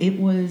too, it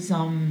was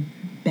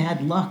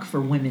bad luck for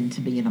women to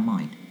be in a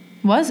mine.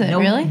 Was it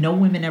really? No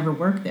women ever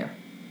worked there.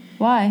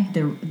 Why?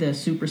 The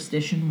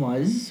superstition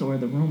was, or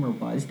the rumor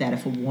was, that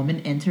if a woman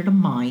entered a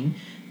mine,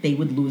 they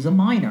would lose a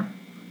miner.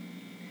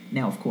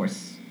 Now, of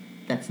course,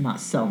 that's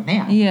not so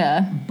now.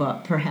 Yeah.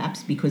 But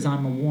perhaps because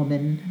I'm a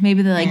woman,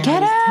 maybe they're like, and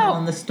get I was out!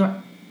 telling the story,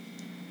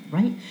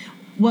 right?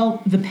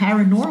 Well, the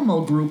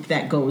paranormal group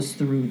that goes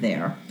through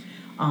there,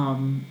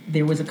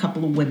 there was a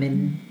couple of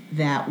women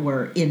that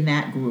were in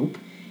that group,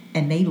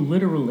 and they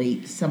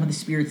literally, some of the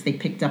spirits they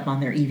picked up on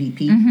their EVP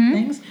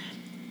things,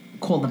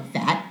 called them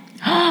fat.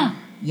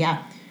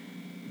 Yeah.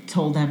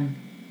 Told them,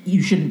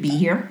 you shouldn't be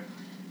here.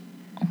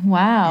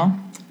 Wow.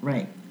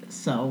 Right.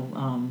 So,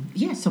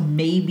 so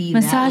maybe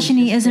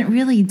misogyny isn't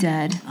really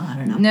dead. I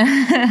don't know.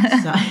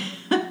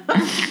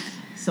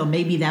 So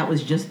maybe that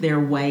was just their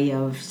way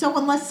of... So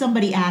unless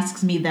somebody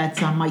asks me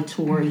that's on my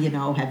tour,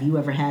 have you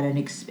ever had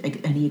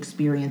any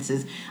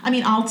experiences? I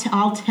mean,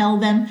 I'll tell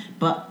them,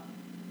 but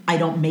I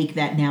don't make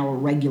that now a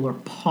regular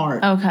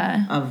part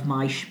of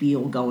my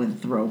spiel going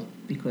through.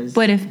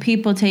 But if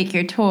people take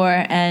your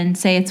tour and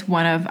say it's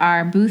one of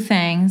our booth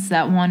things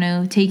that want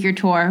to take your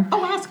tour...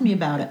 Oh, ask me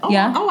about it. Oh,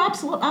 yeah? Oh,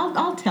 absolutely.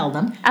 I'll tell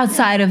them.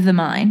 Outside of the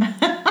mine.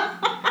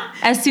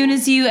 As soon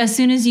as you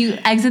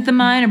exit the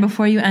mine or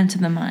before you enter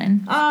the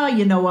mine. Oh,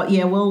 you know what?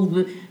 Yeah, we'll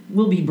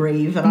be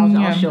brave, and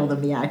I'll show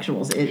them the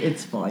actuals.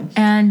 It's fine.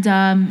 And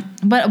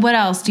but what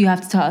else do you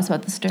have to tell us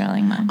about the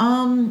Sterling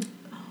mine?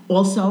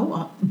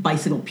 Also,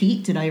 Bicycle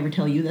Pete. Did I ever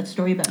tell you that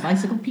story about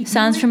Bicycle Pete?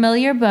 Sounds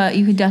familiar, but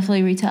you could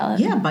definitely retell it.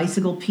 Yeah,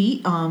 Bicycle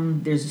Pete.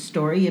 There's a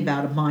story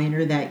about a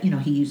miner that,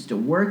 he used to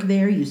work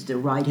there, used to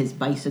ride his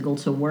bicycle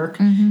to work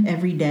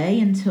every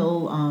day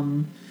until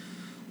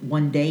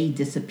one day he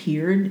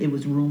disappeared. It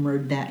was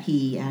rumored that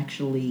he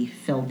actually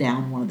fell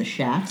down one of the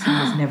shafts and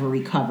was never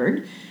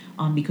recovered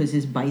because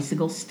his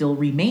bicycle still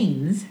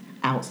remains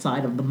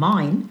outside of the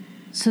mine.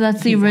 So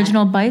that's the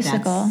original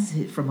bicycle.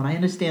 From what I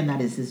understand, that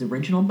is his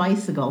original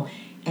bicycle,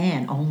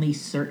 and only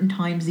certain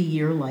times a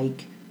year,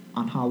 like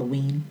on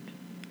Halloween.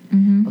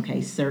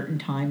 Okay, certain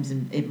times,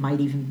 and it might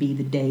even be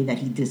the day that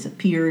he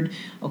disappeared.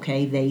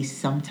 Okay, they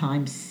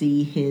sometimes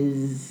see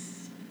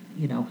his,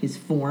 his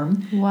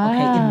form. Wow.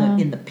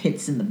 Okay, in the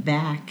pits in the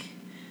back,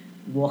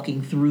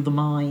 walking through the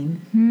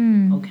mine.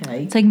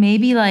 Okay, it's like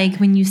maybe like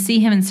when you see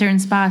him in certain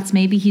spots,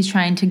 maybe he's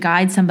trying to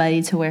guide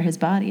somebody to where his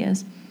body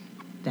is.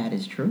 That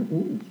is true.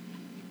 Ooh.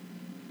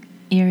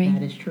 Eerie.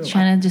 That is true.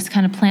 Trying to just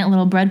kind of plant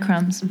little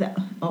breadcrumbs.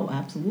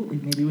 Absolutely.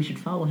 Maybe we should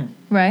follow him.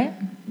 Right?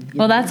 Yeah.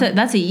 Well, that's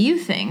a you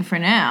thing for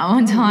now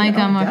until I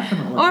come.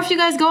 Definitely. Or if you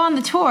guys go on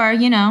the tour,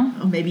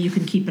 Oh, maybe you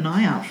can keep an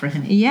eye out for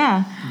him.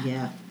 Yeah.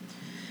 Yeah.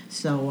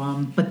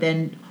 So, but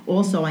then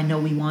also I know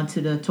we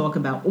wanted to talk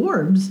about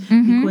orbs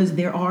because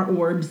there are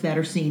orbs that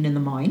are seen in the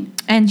mine.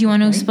 And do you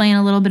want to explain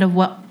a little bit of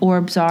what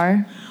orbs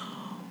are?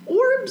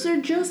 Orbs are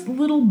just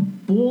little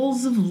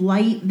balls of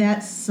light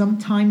that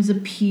sometimes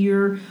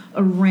appear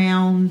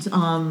around,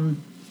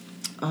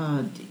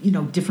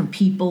 different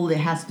people. It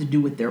has to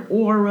do with their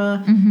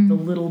aura. The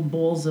little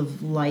balls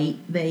of light,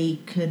 they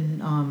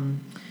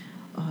can,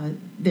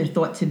 they're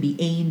thought to be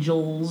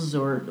angels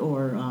or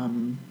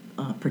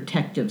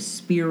protective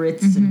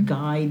spirits and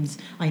guides.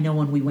 I know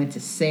when we went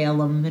to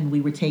Salem and we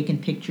were taking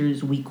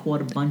pictures, we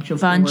caught a bunch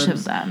of orbs.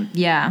 Of them,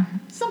 yeah.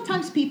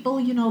 Sometimes people,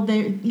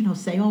 they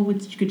say, oh,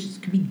 it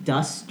could be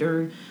dust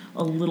or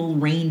a little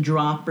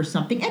raindrop or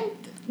something. And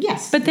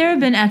Yes. But there have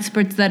been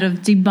experts that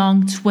have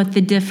debunked what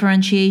the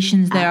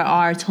differentiations there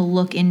are to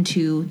look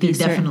into these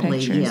certain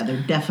pictures. Yeah,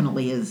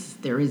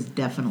 there is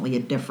definitely a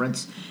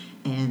difference.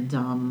 And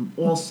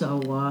also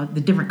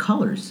the different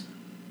colors.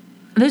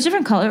 There's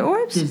different color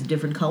orbs? There's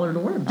different colored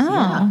orbs,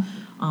 oh.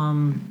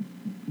 yeah.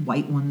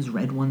 White ones,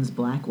 red ones,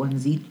 black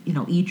ones,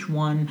 each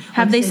one.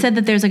 Have they said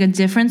that there's like a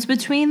difference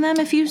between them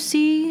if you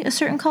see a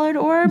certain colored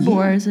orb,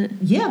 or is it?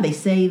 Yeah, they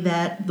say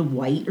that the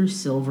white or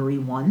silvery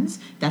ones,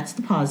 that's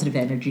the positive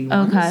energy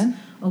ones.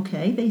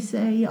 Okay, they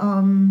say,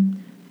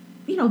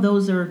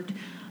 those are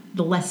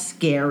the less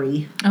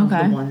scary of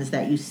the ones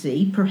that you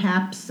see.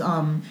 Perhaps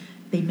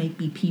they may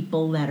be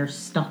people that are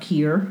stuck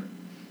here.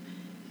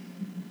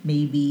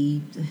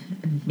 Maybe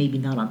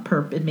not on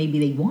purpose. Maybe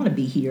they want to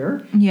be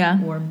here. Yeah.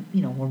 Or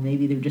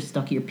maybe they're just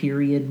stuck here,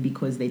 period,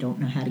 because they don't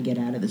know how to get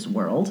out of this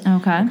world.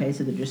 Okay,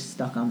 so they're just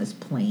stuck on this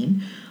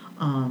plane.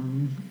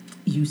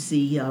 You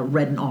see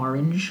red and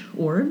orange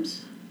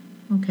orbs.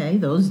 Okay,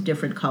 those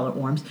different color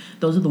orbs.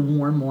 Those are the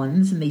warm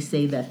ones, and they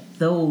say that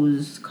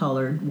those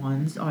colored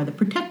ones are the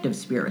protective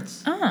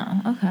spirits.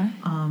 Oh, okay.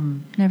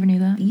 Never knew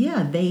that.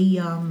 Yeah,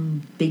 they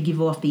give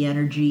off the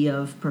energy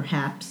of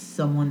perhaps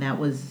someone that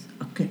was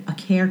a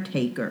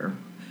caretaker,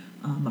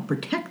 a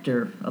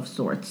protector of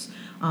sorts.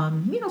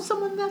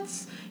 Someone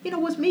that's,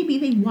 was maybe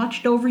they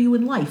watched over you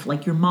in life,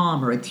 like your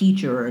mom or a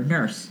teacher or a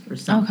nurse or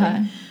something.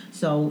 Okay.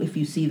 So if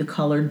you see the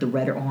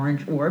red or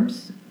orange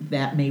orbs,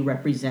 that may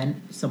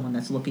represent someone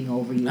that's looking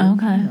over you.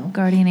 Okay.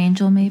 Guardian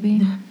angel,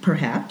 maybe?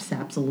 Perhaps,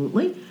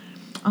 absolutely.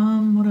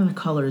 What other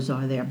colors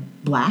are there?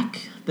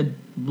 Black, the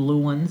blue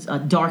ones,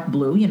 dark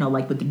blue,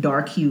 like with the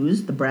dark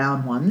hues, the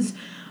brown ones.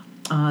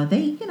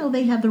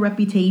 They have the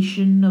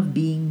reputation of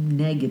being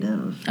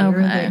negative.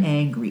 They're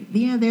angry.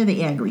 Yeah, they're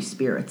the angry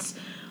spirits.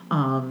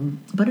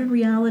 But in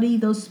reality,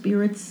 those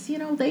spirits,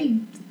 they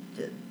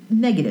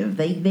negative.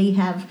 They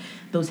have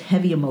those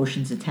heavy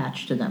emotions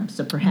attached to them.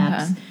 So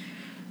perhaps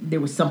there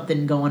was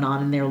something going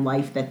on in their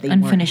life that they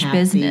unfinished weren't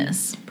happy.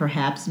 Business.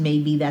 Perhaps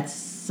maybe that's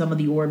some of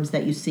the orbs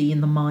that you see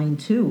in the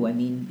mind too. I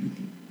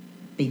mean,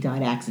 they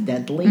died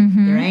accidentally.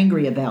 Mm-hmm. They're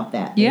angry about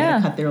that. They had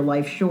to cut their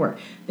life short.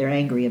 They're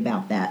angry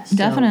about that. So,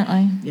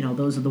 definitely.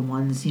 Those are the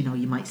ones, you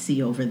might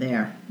see over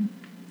there.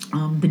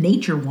 The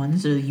nature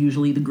ones are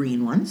usually the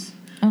green ones.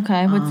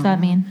 Okay, what's that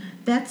mean?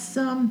 That's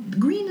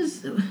green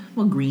is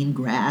green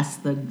grass.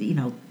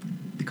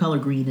 The color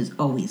green is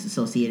always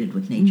associated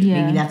with nature.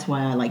 Yeah. Maybe that's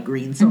why I like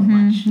green so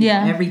much.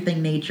 Yeah,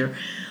 everything nature.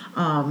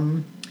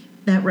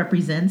 That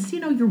represents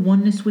your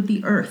oneness with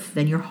the earth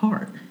and your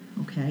heart.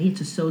 Okay,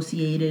 it's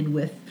associated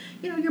with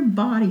your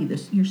body,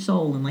 your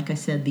soul, and like I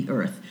said, the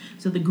earth.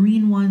 So the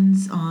green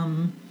ones.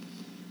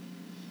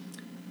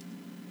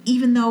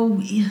 Even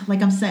though,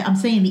 like I'm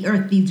saying the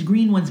earth, these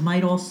green ones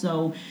might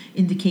also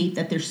indicate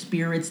that they're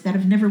spirits that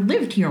have never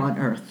lived here on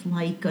earth,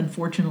 like,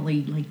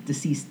 unfortunately, like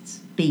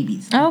deceased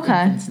babies,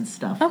 infants and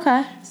stuff.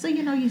 Okay. So,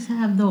 you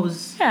have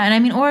those. Yeah, and I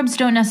mean, orbs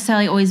don't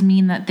necessarily always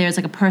mean that there's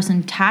like a person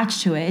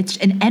attached to it. It's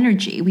an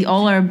energy. We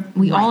all are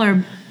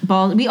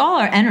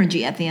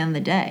energy at the end of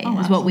the day,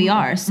 is what we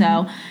are.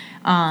 So,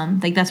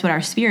 that's what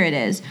our spirit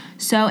is.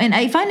 So, and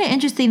I find it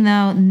interesting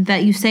though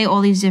that you say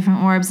all these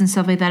different orbs and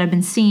stuff like that have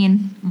been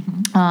seen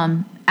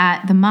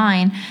at the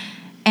mine,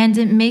 and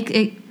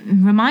it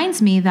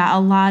reminds me that a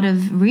lot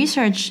of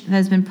research that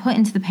has been put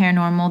into the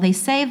paranormal. They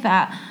say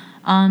that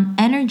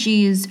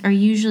energies are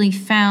usually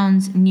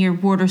found near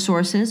water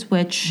sources,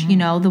 which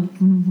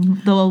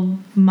the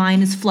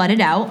mine is flooded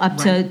out up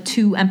to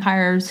 2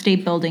 Empire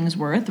State Buildings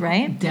worth,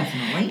 right?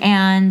 Definitely.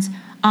 And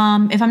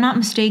if I'm not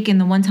mistaken,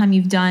 the one time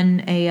you've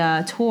done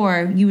a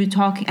tour, you would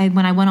talk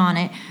when I went on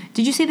it.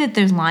 Did you say that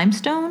there's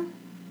limestone?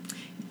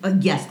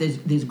 Yes,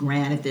 there's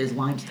granite, there's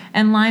limestone.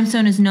 And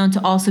limestone is known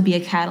to also be a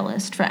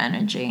catalyst for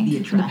energy. The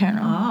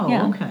paranormal. Oh,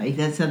 yeah.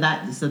 Okay. So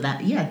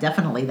that yeah,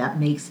 definitely that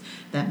makes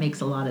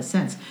a lot of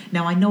sense.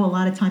 Now I know a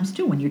lot of times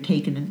too when you're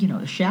taking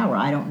a shower,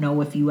 I don't know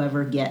if you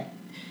ever get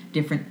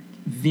different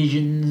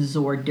visions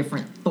or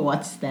different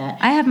thoughts that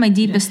I have my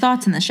deepest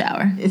thoughts in the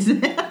shower.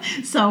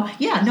 So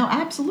yeah, no,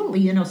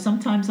 absolutely.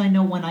 Sometimes I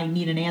know when I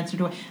need an answer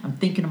to it, I'm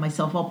thinking to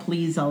myself, oh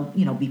please, I'll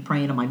be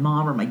praying to my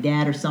mom or my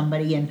dad or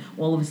somebody, and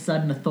all of a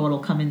sudden a thought will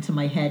come into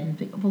my head and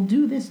think, well,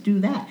 do this, do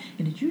that.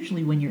 And it's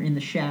usually when you're in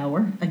the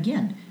shower,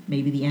 again,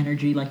 maybe the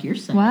energy like you're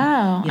saying.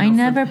 Wow, I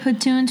never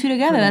put 2 and 2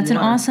 together. That's an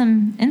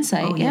awesome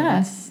insight. Oh,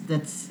 yeah.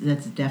 That's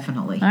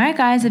definitely. All right,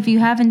 guys, if you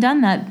haven't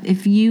done that,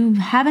 if you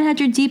haven't had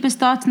your deepest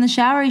thoughts in the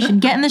shower, you should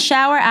get in the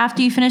shower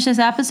after you finish this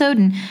episode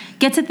and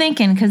get to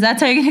thinking, because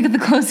that's how you're going to get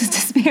the closest to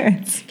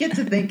spirits. Get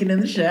to thinking in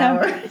the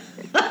shower.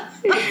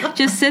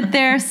 Just sit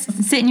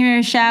in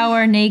your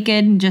shower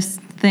naked and just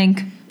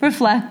think,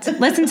 reflect,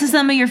 listen to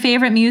some of your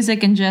favorite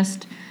music and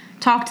just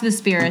talk to the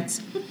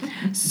spirits.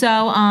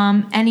 So,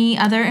 any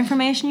other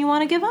information you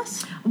want to give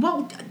us?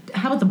 Well,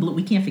 how about the blue?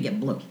 We can't forget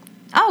blue.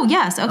 Oh,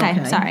 yes.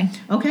 Okay. Sorry.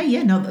 Okay,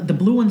 yeah. No, the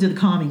blue ones are the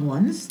calming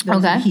ones. Those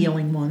are the Okay.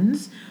 healing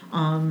ones.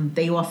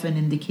 They often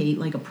indicate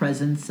like a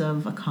presence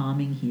of a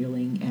calming,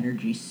 healing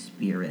energy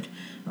spirit.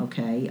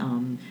 Okay.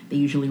 They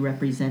usually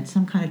represent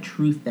some kind of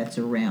truth that's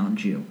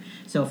around you.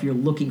 So if you're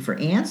looking for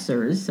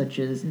answers, such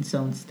as, and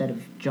so instead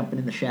of jumping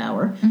in the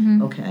shower,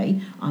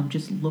 okay,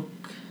 just look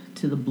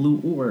to the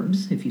blue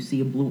orbs. If you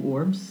see a blue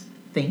orbs,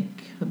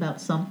 think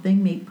about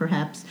something. Maybe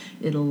perhaps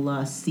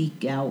it'll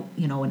seek out,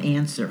 an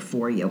answer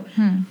for you.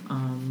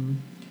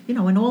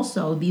 And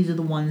also these are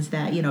the ones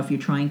that, if you're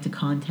trying to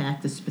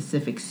contact a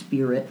specific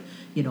spirit,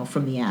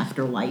 from the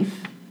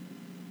afterlife,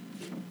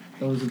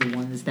 those are the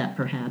ones that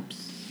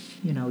perhaps,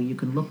 you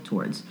can look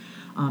towards.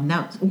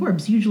 Now,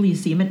 orbs, usually you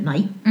see them at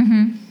night.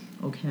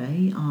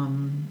 Okay.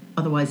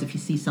 Otherwise, if you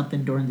see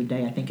something during the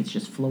day, I think it's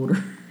just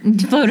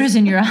floaters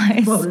in your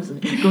eyes. Floaters.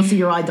 Go see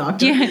your eye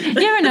doctor. Do you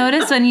ever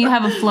notice when you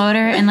have a floater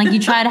and like you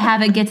try to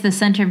have it get to the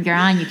center of your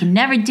eye and you can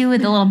never do it?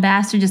 The little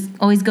bastard just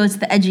always goes to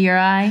the edge of your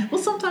eye.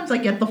 Well, sometimes I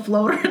get the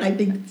floater and I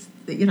think,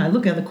 I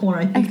look at the corner,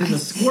 I think there's a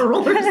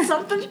squirrel or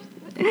something.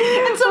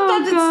 And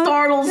sometimes it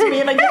startles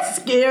me and I get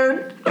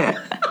scared.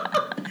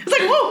 It's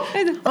like, whoa!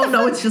 Oh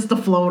no, it's just a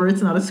floater.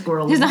 It's not a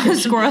squirrel. It's not a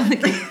squirrel.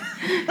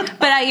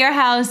 But at your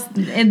house,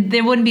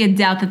 there wouldn't be a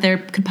doubt that there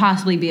could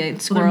possibly be a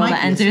squirrel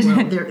that enters.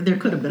 There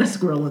could have been a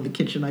squirrel in the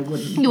kitchen. I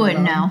wouldn't. You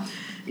wouldn't know.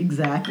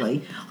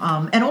 Exactly.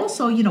 And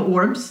also,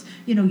 orbs,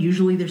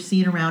 usually they're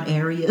seen around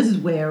areas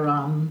where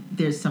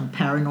there's some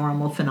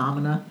paranormal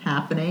phenomena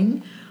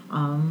happening.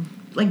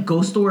 Like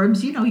ghost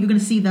orbs, you're going to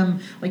see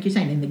them, like you're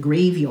saying, in the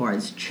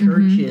graveyards,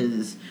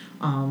 churches.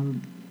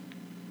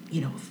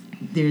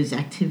 There's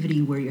activity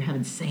where you're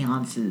having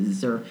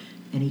seances or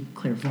any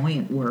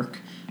clairvoyant work.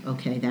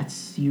 Okay,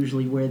 that's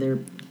usually where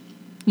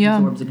these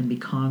orbs are going to be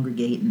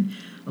congregating.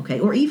 Okay,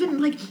 or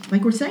even like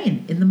we're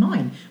saying in the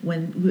mind,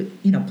 when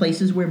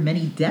places where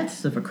many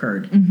deaths have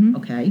occurred.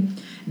 Okay,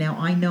 now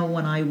I know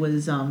when I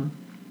was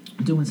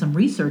doing some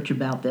research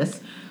about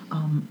this,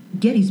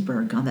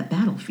 Gettysburg on that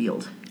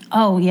battlefield.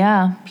 Oh,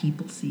 yeah.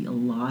 People see a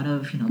lot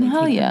of, they take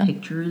the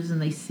pictures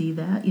and they see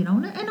that,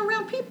 and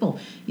around people,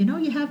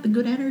 you have the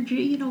good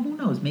energy, who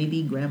knows,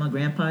 maybe grandma,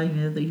 grandpa,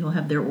 you'll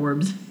have their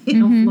orbs,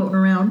 floating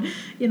around,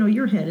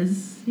 your head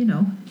is,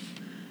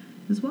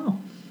 as well.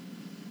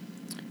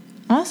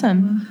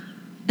 Awesome.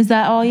 Is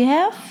that all you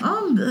have?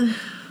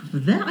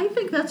 I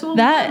think that's all.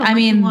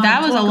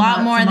 That was a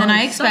lot more than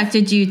I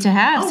expected you to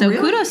have. So really?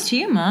 Kudos to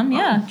you, Mom.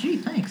 Yeah. Oh, gee,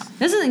 thanks.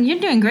 You're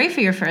doing great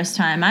for your first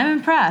time. I'm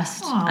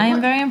impressed. I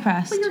am very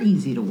impressed. Well, you're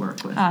easy to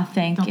work with. Oh,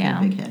 thank you. Don't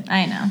be a big head.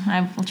 I know.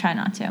 I will try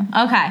not to.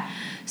 Okay.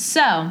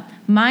 So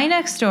my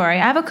next story,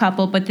 I have a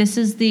couple, but this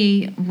is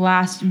the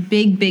last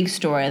big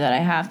story that I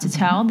have to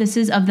tell. This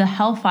is of the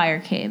Hellfire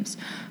Caves.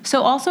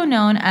 So also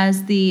known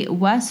as the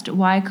West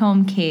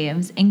Wycombe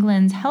Caves,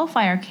 England's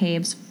Hellfire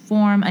Caves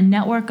form a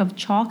network of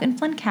chalk and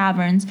flint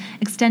caverns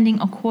extending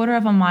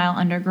 1/4 mile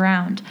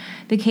underground.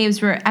 The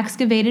caves were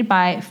excavated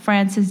by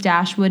Francis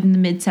Dashwood in the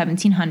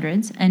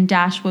mid-1700s, and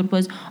Dashwood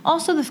was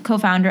also the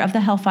co-founder of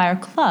the Hellfire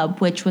Club,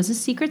 which was a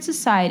secret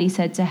society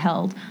said to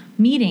held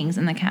meetings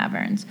in the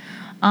caverns.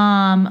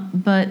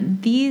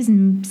 But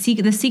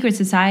the secret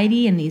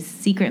society and these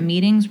secret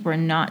meetings were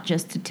not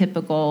just a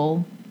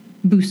typical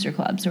booster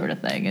club sort of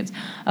thing. It's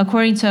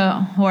according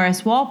to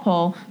Horace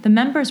Walpole, the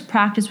members'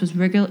 practice was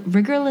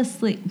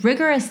rigorously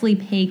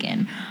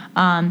pagan.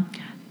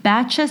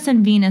 Bacchus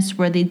and Venus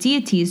were the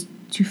deities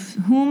to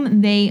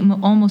whom they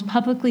almost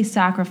publicly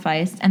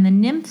sacrificed, and the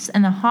nymphs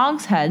and the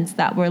hogsheads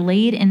that were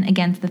laid in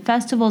against the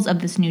festivals of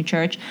this new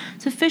church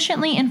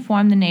sufficiently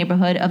informed the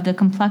neighborhood of the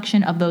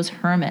complexion of those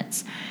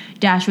hermits.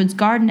 Dashwood's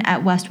garden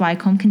at West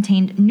Wycombe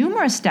contained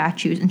numerous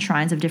statues and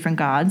shrines of different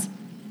gods,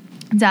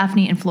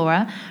 Daphne and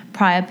Flora,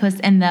 Priapus,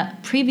 and the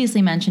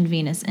previously mentioned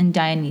Venus and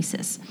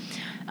Dionysus.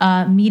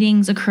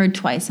 Meetings occurred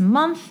twice a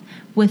month,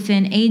 with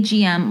an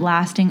AGM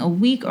lasting a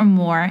week or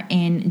more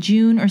in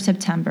June or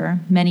September.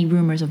 Many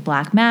rumors of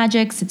black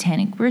magic,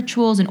 satanic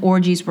rituals, and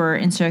orgies were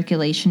in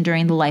circulation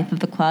during the life of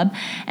the club,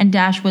 and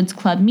Dashwood's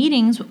club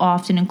meetings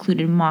often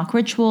included mock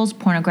rituals,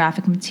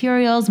 pornographic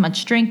materials,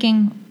 much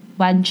drinking,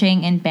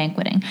 wenching, and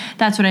banqueting.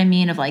 That's what I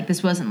mean of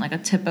this wasn't like a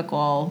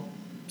typical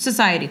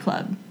society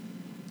club.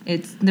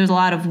 There's a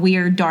lot of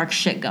weird, dark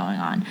shit going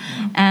on.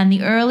 And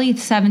the early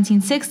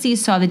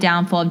 1760s saw the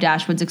downfall of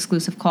Dashwood's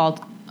exclusive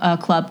club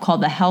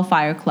called the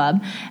Hellfire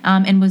Club,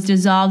 and was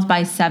dissolved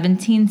by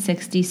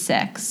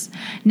 1766.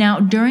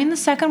 Now, during the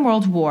Second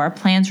World War,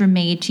 plans were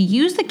made to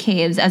use the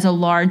caves as a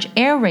large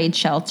air raid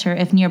shelter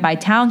if nearby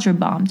towns were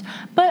bombed,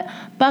 but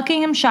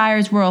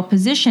Buckinghamshire's rural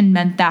position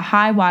meant that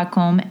High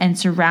Wycombe and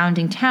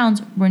surrounding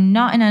towns were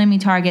not an enemy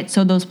target,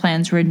 so those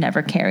plans were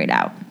never carried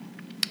out.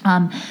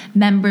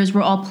 Members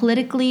were all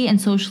politically and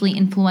socially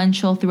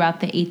influential throughout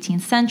the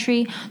 18th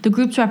century. The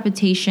group's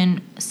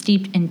reputation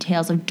steeped in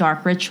tales of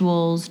dark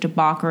rituals,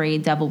 debauchery,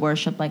 devil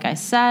worship, like I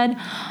said.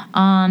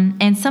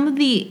 And some of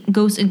the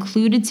ghosts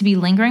included to be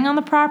lingering on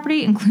the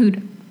property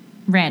include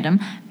random.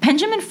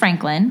 Benjamin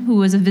Franklin, who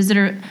was a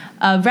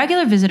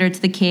regular visitor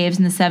to the caves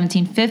in the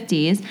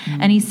 1750s,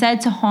 and he's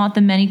said to haunt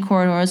the many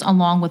corridors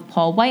along with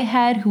Paul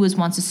Whitehead, who was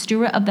once a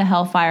steward of the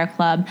Hellfire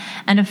Club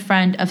and a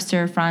friend of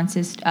Sir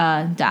Francis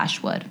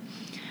Dashwood.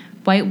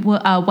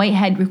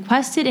 Whitehead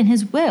requested in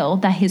his will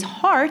that his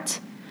heart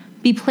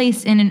be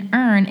placed in an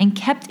urn and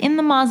kept in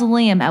the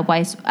mausoleum at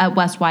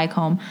West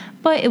Wycombe,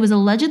 but it was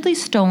allegedly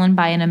stolen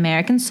by an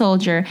American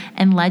soldier,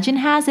 and legend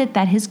has it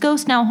that his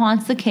ghost now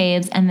haunts the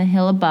caves and the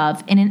hill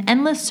above in an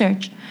endless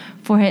search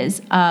for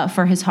his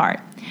heart.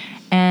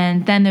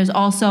 And then there's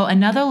also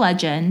another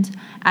legend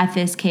at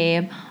this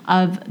cave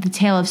of the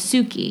tale of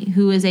Suki,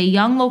 who is a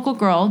young local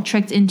girl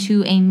tricked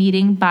into a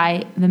meeting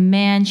by the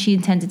man she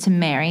intended to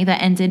marry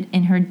that ended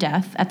in her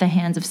death at the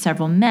hands of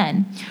several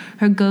men.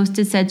 Her ghost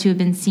is said to have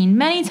been seen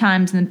many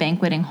times in the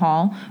banqueting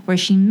hall where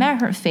she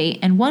met her fate,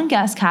 and one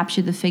guest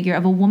captured the figure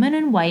of a woman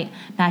in white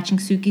matching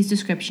Suki's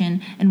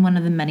description in one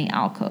of the many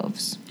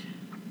alcoves.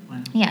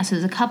 Wow. Yeah, so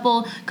there's a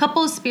couple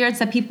of spirits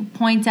that people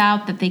point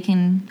out that they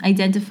can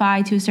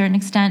identify to a certain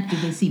extent. Did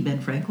they see Ben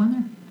Franklin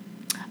there?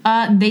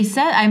 They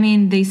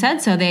said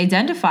so. They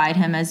identified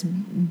him as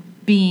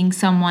being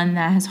someone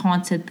that has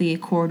haunted the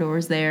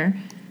corridors there,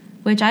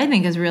 which I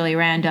think is really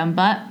random,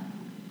 but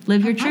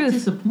live your truth. I'm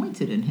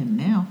disappointed in him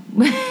now.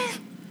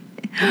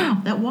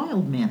 Wow, that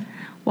wild man.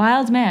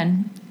 Wild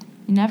man.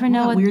 You never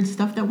know what weird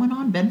stuff that went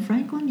on. Ben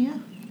Franklin, yeah.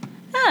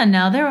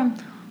 No, there were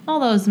all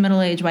those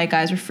middle-aged white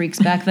guys were freaks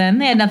back then.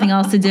 They had nothing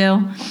else to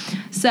do.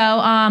 So,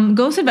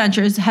 Ghost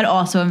Adventures had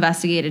also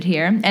investigated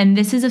here, and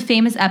this is a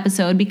famous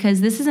episode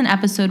because this is an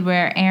episode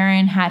where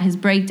Aaron had his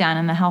breakdown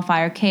in the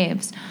Hellfire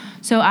Caves.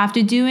 So I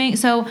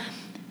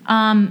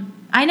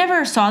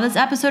never saw this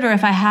episode, or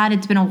if I had,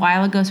 it's been a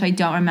while ago, so I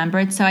don't remember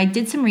it. So I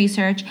did some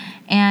research,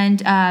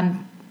 and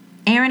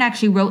Aaron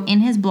actually wrote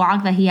in his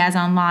blog that he has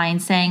online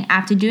saying,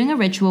 after doing a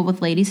ritual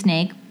with Lady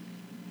Snake,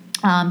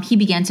 he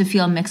began to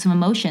feel a mix of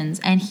emotions,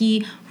 and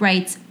he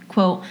writes,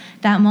 quote,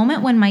 "That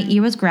moment when my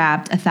ear was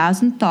grabbed,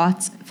 1,000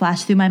 thoughts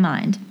flashed through my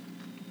mind.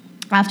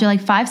 After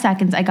like 5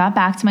 seconds, I got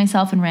back to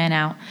myself and ran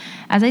out.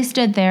 As I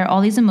stood there,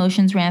 all these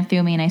emotions ran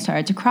through me and I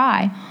started to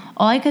cry.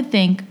 All I could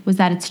think was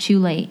that it's too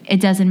late.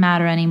 It doesn't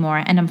matter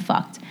anymore and I'm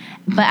fucked.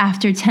 But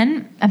after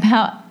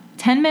about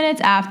 10 minutes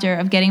after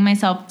of getting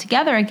myself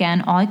together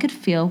again, all I could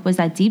feel was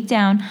that deep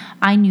down,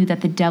 I knew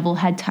that the devil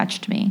had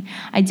touched me.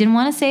 I didn't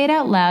want to say it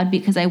out loud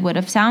because I would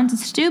have sounded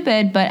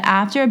stupid, but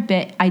after a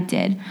bit, I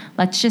did.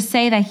 Let's just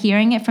say that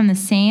hearing it from the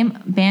same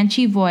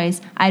banshee voice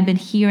I'd been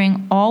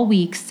hearing all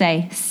week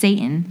say,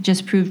 Satan,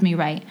 just proved me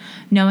right.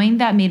 Knowing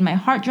that made my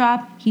heart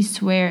drop.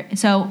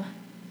 So,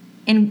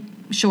 in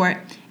short,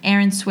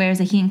 Aaron swears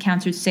that he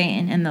encountered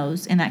Satan in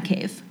that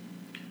cave.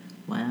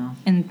 Wow.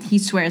 And he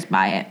swears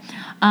by it.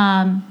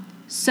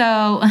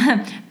 So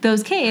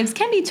those caves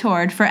can be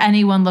toured for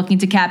anyone looking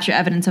to capture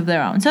evidence of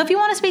their own. So if you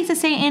want to speak to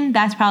Satan,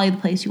 that's probably the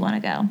place you want to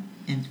go.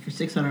 And for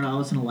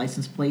 $600 and a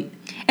license plate?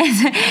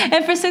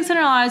 And for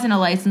 $600 and a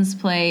license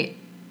plate,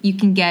 you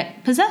can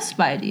get possessed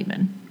by a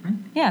demon. Right.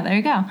 Yeah, there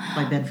you go.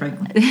 By Ben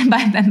Franklin.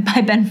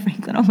 by Ben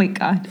Franklin. Oh, my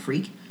God.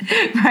 Freak.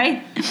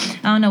 Right? I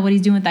don't know what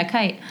he's doing with that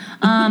kite.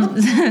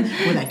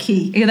 With that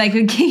key. Yeah, that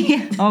good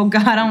key. Oh,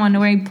 God, I don't want to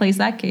know where he placed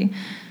that key.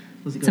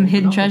 Some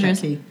hidden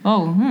treasures.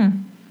 Oh,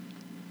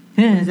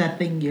 What is that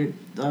thing you're...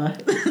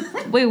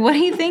 Wait, what are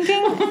you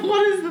thinking?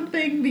 What is the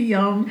thing,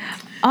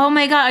 Oh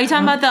my God, are you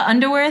talking about the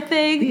underwear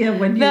thing? Yeah,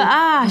 when you...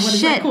 what shit.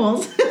 Is that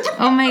called?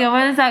 Oh my God,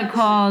 what is that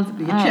called?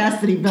 The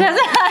chastity belt. Yeah,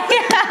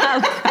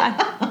 oh God.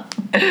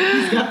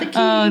 He's got the key.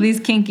 Oh, these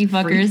kinky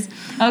fuckers.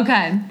 Freak.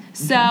 Okay,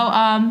 so,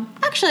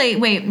 actually,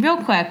 wait,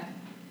 real quick.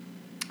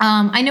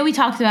 I know we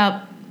talked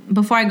about,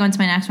 before I go into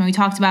my next one, we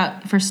talked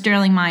about, for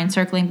Sterling Mine,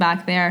 circling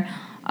back there,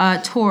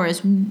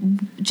 tours,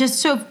 just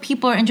so if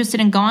people are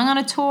interested in going on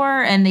a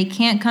tour and they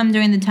can't come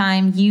during the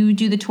time you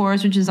do the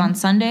tours, which is on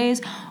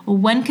Sundays,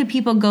 when could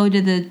people go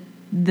to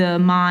the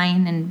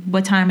mine, and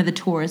what time are the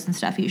tours and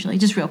stuff usually?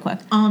 Just real quick.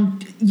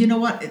 You know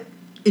what?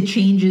 It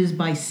changes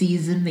by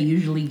season. They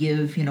usually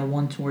give,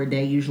 one tour a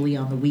day, usually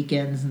on the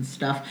weekends and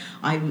stuff.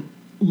 I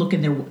look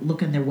in their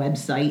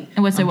website.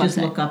 And what's their website? Just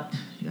look up.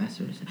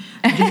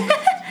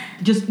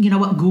 Just,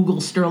 Google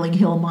Sterling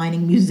Hill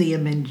Mining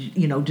Museum and,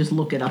 just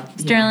look it up.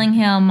 Sterling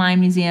Hill Mine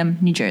Museum,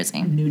 New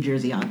Jersey. New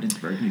Jersey,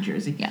 Ogdensburg, New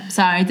Jersey. Yeah,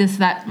 sorry,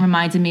 that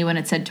reminded me when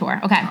it said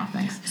tour. Okay. Oh,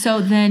 thanks.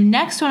 So the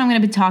next one I'm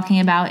going to be talking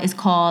about is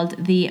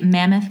called the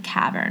Mammoth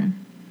Cavern.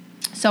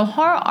 So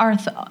horror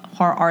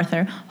author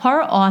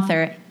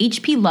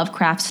H.P.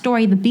 Lovecraft's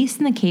story, The Beast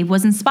in the Cave,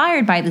 was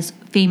inspired by this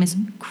famous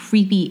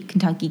creepy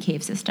Kentucky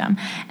cave system.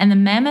 And the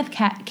Mammoth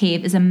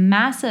Cave is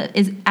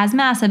as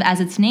massive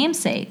as its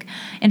namesake.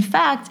 In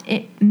fact,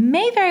 it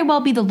may very well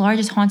be the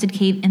largest haunted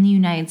cave in the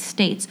United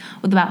States,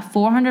 with about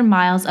 400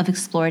 miles of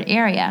explored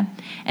area.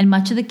 And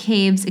much of the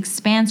cave's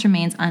expanse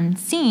remains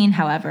unseen,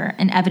 however,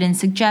 and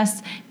evidence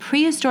suggests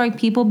prehistoric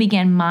people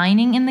began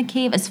mining in the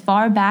cave as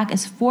far back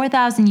as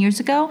 4,000 years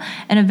ago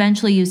and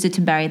eventually used it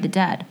to bury the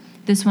dead.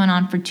 This went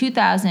on for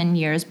 2,000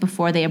 years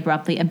before they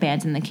abruptly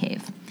abandoned the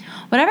cave.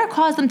 Whatever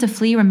caused them to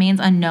flee remains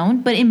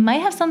unknown, but it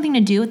might have something to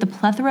do with the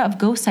plethora of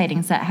ghost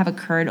sightings that have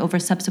occurred over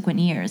subsequent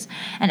years.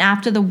 And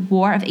after the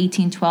War of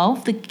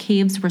 1812, the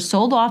caves were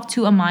sold off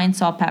to a mine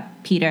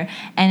saltpeter,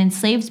 and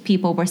enslaved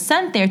people were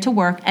sent there to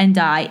work and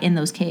die in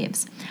those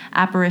caves.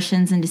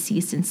 Apparitions and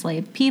deceased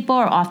enslaved people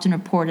are often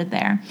reported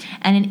there.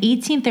 And in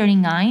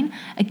 1839,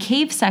 a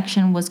cave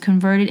section was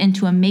converted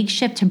into a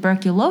makeshift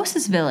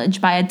tuberculosis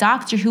village by a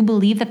doctor who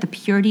believed that the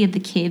purity of the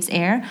cave's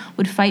air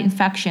would fight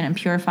infection and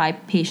purify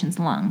patients'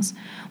 lungs,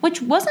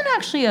 which wasn't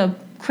actually a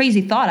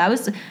crazy thought.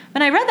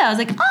 When I read that, I was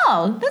like,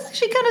 oh, that's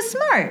actually kind of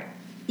smart.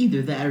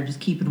 Either that or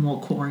just keeping them all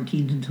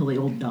quarantined until they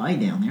all die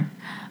down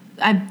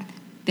there.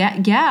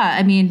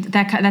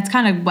 That's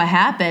kind of what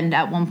happened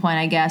at one point,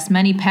 I guess.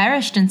 Many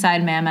perished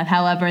inside Mammoth.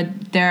 However,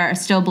 they're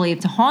still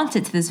believed to haunt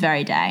it to this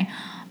very day.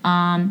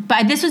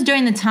 But this was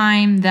during the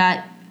time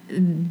that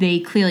they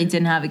clearly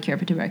didn't have a cure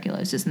for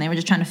tuberculosis, and they were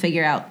just trying to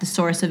figure out the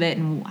source of it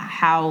and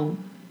how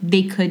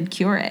they could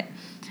cure it.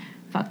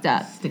 Fucked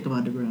up. Stick them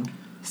underground.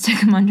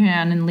 Stick them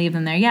underground and leave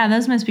them there. Yeah,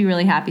 those must be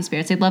really happy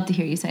spirits. I'd love to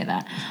hear you say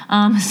that.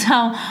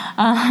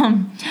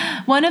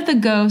 One of the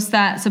ghosts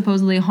that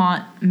supposedly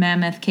haunt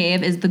Mammoth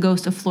Cave is the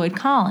ghost of Floyd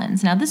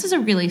Collins. Now, this is a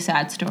really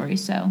sad story,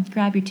 so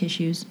grab your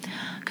tissues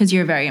because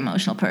you're a very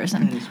emotional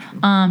person. That is true.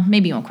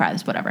 Maybe you won't cry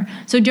this, whatever.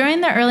 So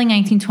during the early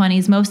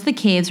 1920s, most of the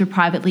caves were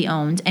privately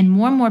owned, and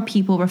more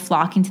people were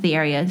flocking to the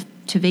area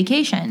to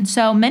vacation.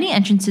 So many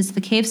entrances to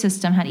the cave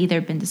system had either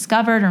been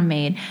discovered or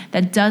made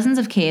that dozens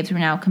of caves were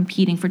now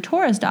competing for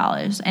tourist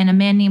dollars. And a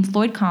man named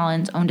Floyd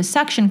Collins owned a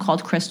section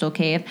called Crystal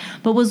Cave,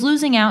 but was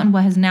losing out in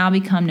what has now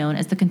become known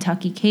as the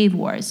Kentucky Cave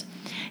Wars.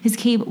 His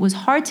cave was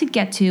hard to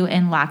get to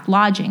and lacked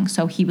lodging,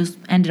 so he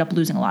ended up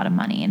losing a lot of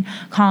money. And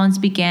Collins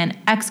began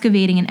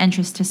excavating an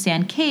entrance to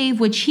Sand Cave,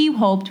 which he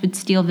hoped would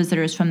steal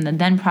visitors from the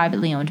then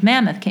privately owned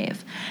Mammoth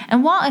Cave.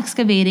 And while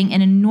excavating,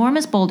 an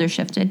enormous boulder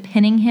shifted,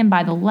 pinning him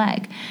by the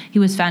leg. He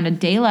was found a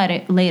day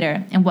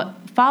later, and what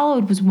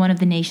followed was one of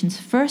the nation's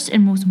first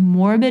and most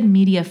morbid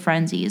media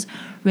frenzies.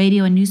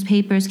 Radio and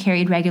newspapers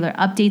carried regular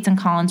updates on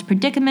Collins'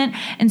 predicament,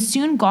 and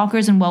soon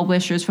gawkers and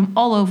well-wishers from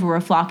all over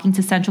were flocking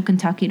to central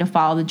Kentucky to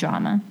follow the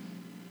drama.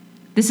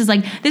 This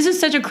is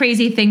such a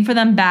crazy thing for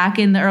them back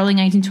in the early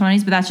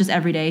 1920s, but that's just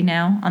every day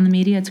now on the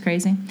media. It's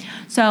crazy.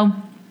 So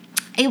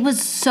it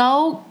was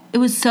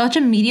such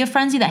a media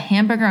frenzy that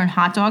hamburger and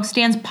hot dog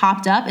stands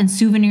popped up and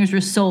souvenirs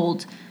were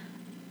sold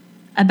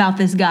about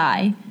this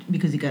guy.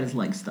 Because he got his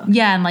leg stuck.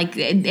 Yeah,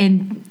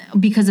 and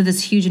because of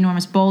this huge,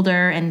 enormous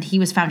boulder, and he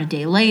was found a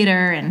day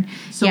later, and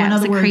so yeah, in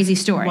it's other a words, crazy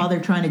story. While they're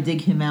trying to dig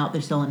him out,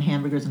 they're selling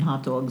hamburgers and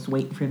hot dogs,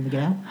 waiting for him to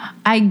get out.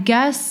 I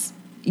guess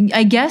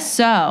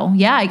so.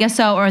 Yeah, I guess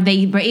so. Or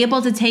they were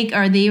able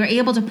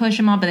to push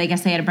him up, but I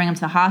guess they had to bring him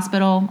to the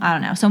hospital. I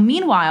don't know. So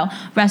meanwhile,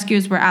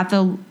 rescuers were at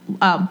the.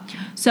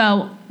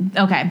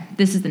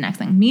 This is the next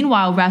thing.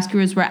 Meanwhile,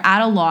 rescuers were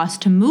at a loss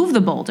to move the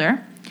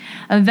boulder.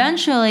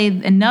 Eventually,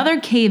 another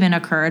cave-in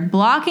occurred,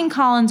 blocking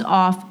Collins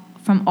off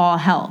from all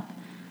help.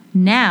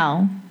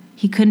 Now,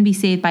 he couldn't be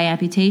saved by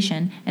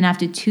amputation, and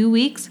after 2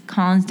 weeks,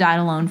 Collins died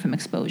alone from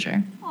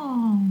exposure.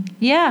 Oh.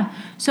 Yeah.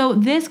 So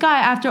this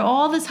guy, after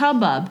all this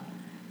hubbub,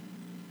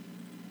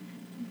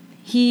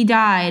 he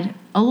died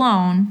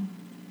alone,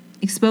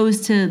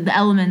 exposed to the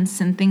elements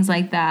and things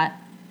like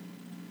that.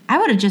 I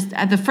would have just,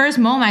 at the first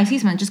moment I see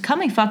someone, just cut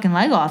my fucking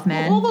leg off,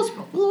 man. Well,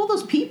 all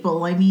those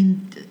people, I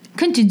mean...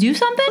 Couldn't you do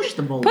something? Push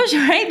the boulder.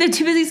 Right? They're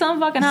too busy selling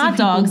fucking hot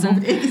dogs.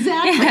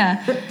 Exactly.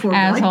 Yeah. Poor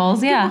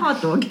assholes, guy. Yeah.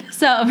 Hot dog.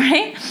 So,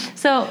 right?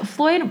 So,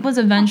 Floyd was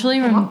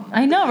eventually...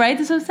 I know, right?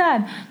 This is so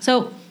sad.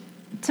 So,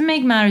 to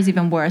make matters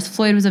even worse,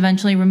 Floyd was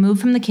eventually removed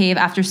from the cave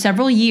after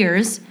several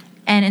years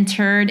and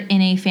interred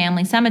in a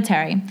family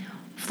cemetery.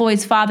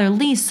 Floyd's father,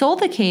 Lee, sold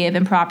the cave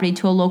and property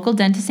to a local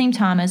dentist named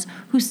Thomas,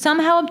 who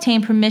somehow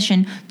obtained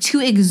permission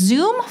to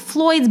exhume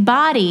Floyd's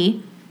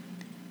body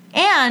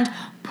and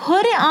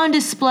put it on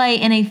display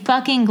in a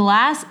fucking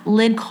glass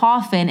lid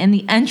coffin in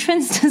the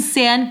entrance to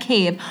Sand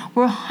Cave,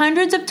 where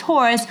hundreds of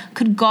tourists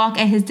could gawk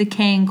at his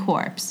decaying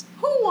corpse.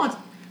 Who wants...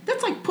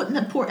 That's like putting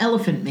that poor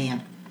elephant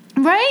man.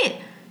 Right?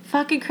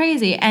 Fucking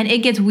crazy. And it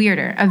gets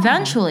weirder.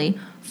 Eventually,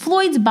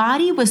 Floyd's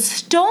body was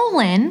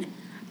stolen,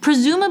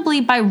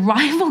 presumably by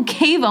rival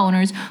cave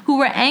owners who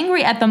were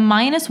angry at the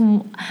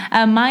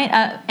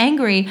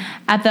angry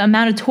at the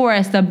amount of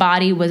tourists the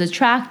body was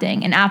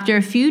attracting. And after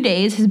a few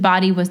days, his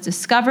body was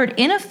discovered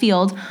in a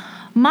field,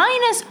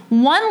 minus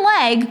one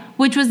leg,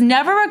 which was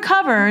never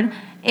recovered,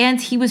 and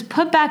he was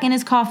put back in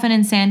his coffin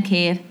in Sand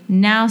Cave,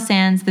 now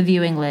sans the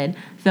viewing lid,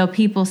 though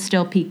people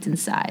still peeked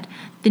inside.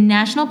 The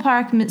National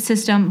Park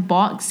System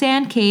bought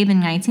Sand Cave in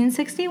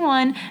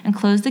 1961 and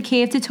closed the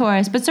cave to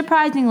tourists, but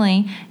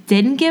surprisingly,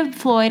 didn't give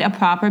Floyd a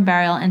proper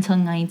burial until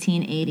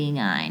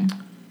 1989.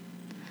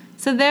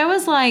 So there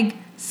was like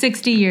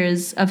 60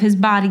 years of his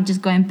body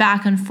just going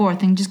back and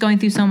forth and just going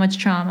through so much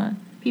trauma.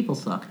 People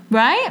suck.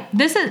 Right?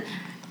 This is...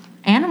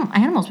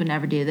 Animals would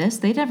never do this.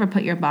 They'd never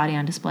put your body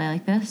on display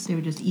like this. They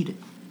would just eat it.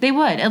 They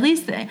would. At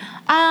least,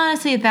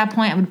 honestly, at that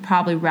point, I would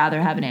probably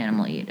rather have an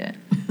animal eat it.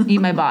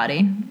 Eat my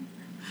body.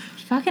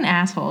 Fucking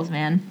assholes,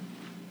 man.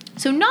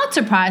 So not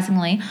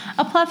surprisingly,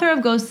 a plethora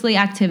of ghostly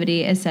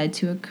activity is said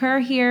to occur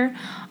here.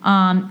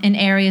 In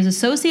areas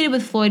associated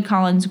with Floyd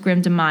Collins'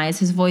 grim demise,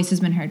 his voice has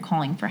been heard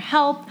calling for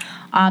help.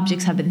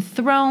 Objects have been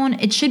thrown.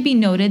 It should be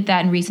noted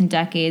that in recent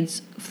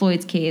decades,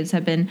 Floyd's caves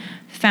have been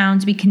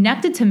found to be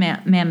connected to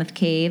Mammoth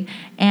Cave,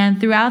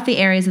 and throughout the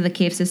areas of the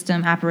cave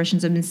system,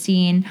 apparitions have been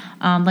seen.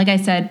 Like I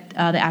said,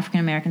 the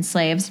African-American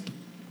slaves.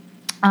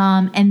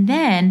 And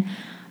then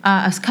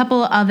a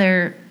couple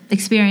other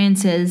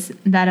experiences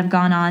that have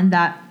gone on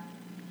that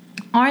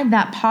aren't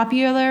that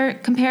popular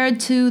compared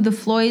to the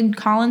Floyd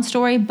Collins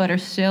story, but are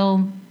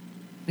still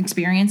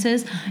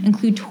experiences,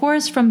 include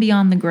tours from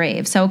beyond the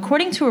grave. So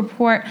according to a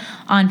report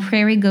on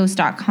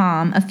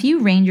prairieghost.com, a few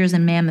rangers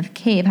in Mammoth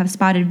Cave have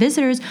spotted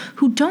visitors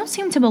who don't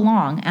seem to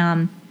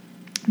belong.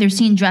 They're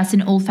seen dressed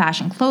in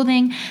old-fashioned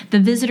clothing. The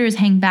visitors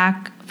hang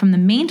back from the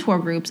main tour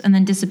groups and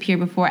then disappear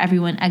before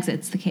everyone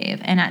exits the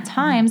cave. And at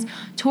times,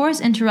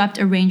 tours interrupt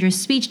a ranger's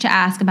speech to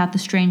ask about the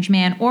strange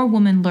man or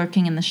woman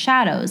lurking in the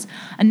shadows.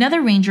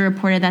 Another ranger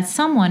reported that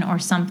someone or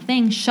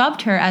something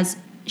shoved her as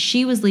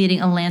she was leading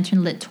a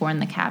lantern-lit tour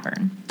in the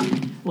cavern.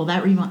 Well,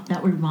 that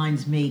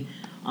reminds me.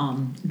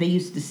 They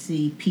used to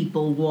see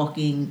people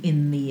walking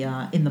in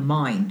the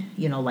mine,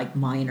 like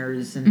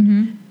miners,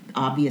 and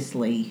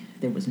obviously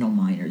there was no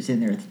miners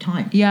in there at the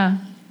time. Yeah.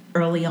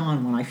 Early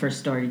on, when I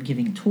first started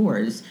giving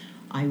tours,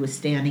 I was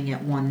standing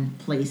at one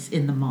place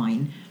in the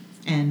mine,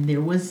 and there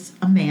was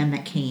a man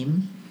that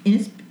came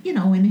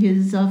in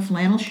his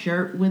flannel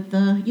shirt with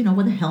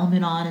with a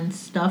helmet on and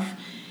stuff,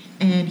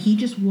 and he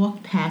just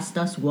walked past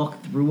us,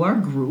 walked through our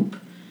group.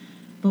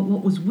 But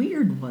what was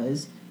weird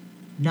was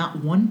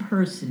not one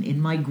person in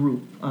my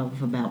group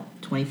of about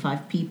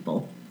 25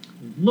 people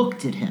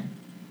looked at him.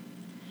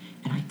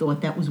 And I thought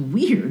that was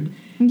weird.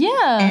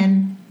 Yeah.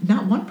 And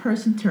not one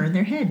person turned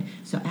their head.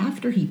 So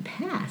after he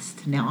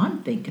passed, now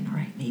I'm thinking, all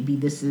right, maybe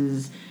this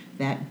is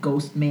that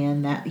ghost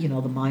man, that, the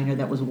miner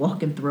that was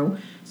walking through.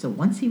 So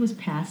once he was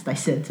passed, I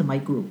said to my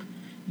group,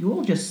 you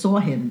all just saw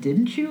him,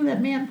 didn't you,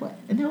 that man?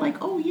 And they're like,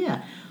 oh,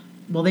 yeah.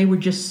 Well, they were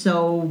just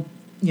so,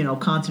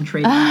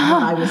 concentrated on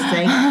what I was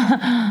saying.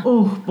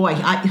 Oh, boy.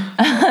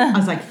 I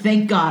was like,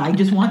 thank God. I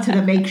just wanted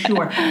to make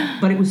sure.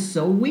 But it was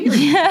so weird.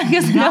 Yeah,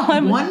 because not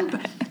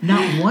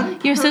one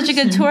You're such a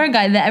good tour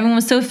guide that everyone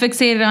was so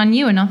fixated on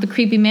you and not the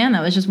creepy man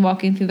that was just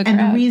walking through the crowd.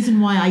 And the reason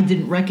why I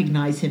didn't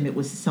recognize him, it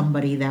was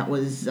somebody that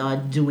was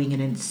doing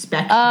an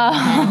inspection.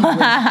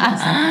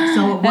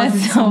 So it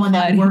wasn't someone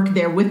that worked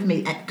there with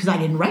me, because I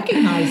didn't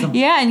recognize him.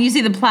 Yeah, and you see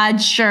the plaid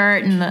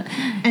shirt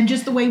and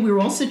just the way we were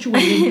all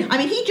situated. I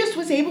mean, he just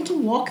was able to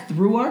walk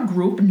through our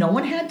group. No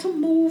one had to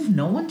move.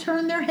 No one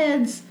turned their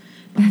heads.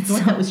 But I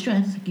thought that was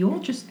strange. Like, you all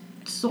just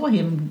saw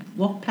him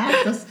walk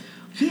past us.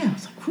 Yeah, I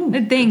was like, whew.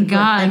 Thank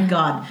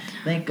God.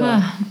 Thank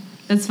God.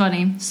 That's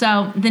funny.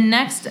 So the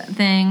next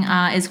thing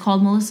is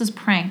called Melissa's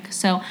Prank.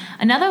 So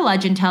another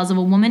legend tells of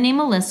a woman named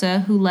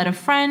Melissa who led a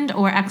friend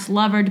or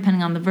ex-lover,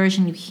 depending on the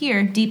version you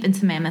hear, deep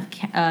into Mammoth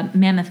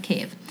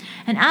Cave.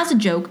 And as a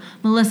joke,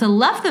 Melissa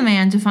left the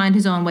man to find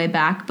his own way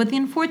back, but the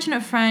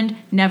unfortunate friend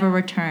never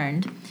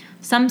returned.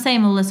 Some say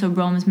Melissa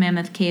roams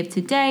Mammoth Cave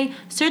today,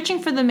 searching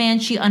for the man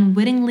she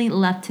unwittingly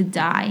left to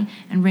die,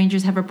 and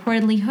rangers have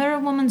reportedly heard a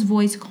woman's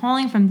voice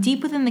calling from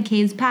deep within the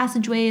cave's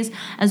passageways,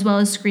 as well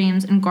as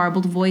screams and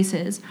garbled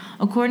voices.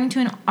 According to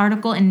an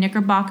article in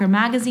Knickerbocker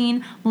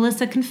magazine,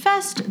 Melissa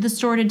confessed the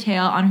sordid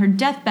tale on her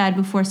deathbed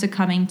before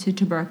succumbing to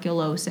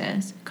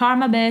tuberculosis.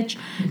 Karma, bitch.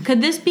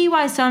 Could this be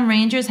why some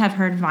rangers have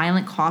heard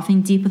violent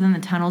coughing deep within the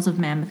tunnels of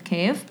Mammoth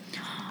Cave?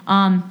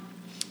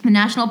 The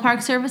National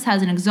Park Service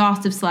has an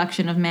exhaustive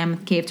selection of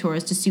Mammoth Cave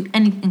tours to suit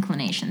any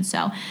inclination.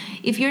 So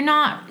if you're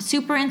not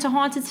super into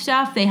haunted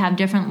stuff, they have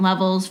different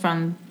levels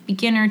from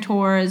beginner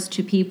tours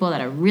to people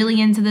that are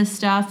really into this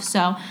stuff.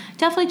 So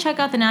definitely check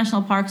out the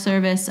National Park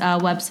Service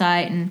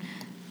website. And,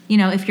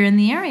 if you're in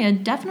the area,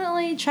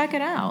 definitely check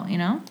it out,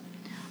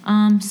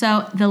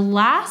 So the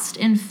last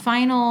and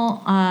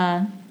final,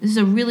 this is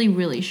a really,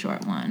 really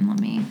short one.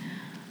 Let me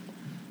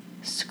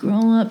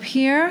scroll up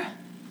here.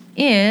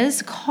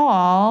 Is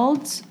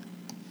called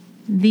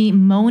the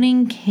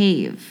Moaning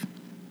Cave.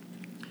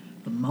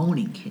 The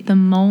Moaning Cave. The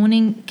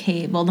Moaning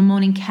Cave. Well, the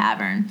Moaning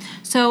Cavern.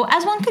 So,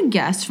 as one could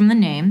guess from the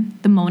name,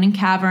 the Moaning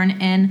Cavern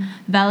in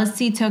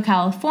Vallecito,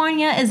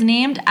 California, is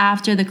named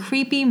after the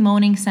creepy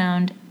moaning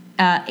sound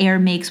air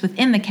makes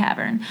within the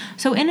cavern.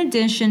 So in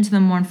addition to the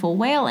mournful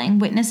wailing,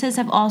 witnesses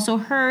have also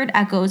heard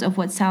echoes of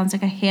what sounds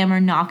like a hammer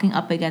knocking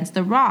up against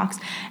the rocks.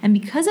 And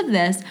because of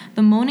this,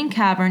 the Moaning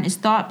Cavern is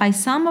thought by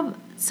some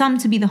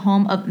to be the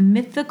home of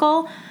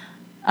mythical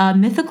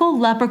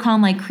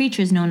leprechaun-like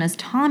creatures known as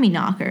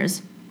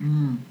Tommyknockers.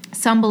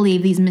 Some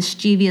believe these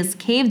mischievous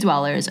cave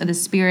dwellers are the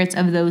spirits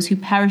of those who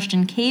perished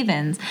in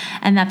cave-ins,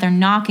 and that their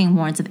knocking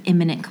warns of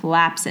imminent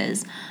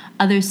collapses.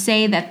 Others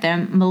say that they're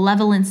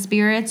malevolent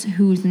spirits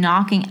whose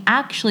knocking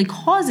actually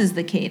causes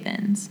the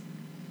cave-ins.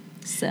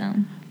 So,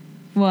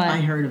 what?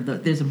 I heard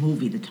of there's a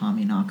movie, The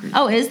Tommyknockers.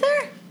 Oh, is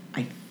there?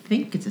 I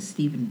think it's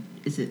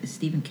is it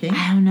Stephen King?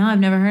 I don't know. I've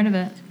never heard of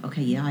it.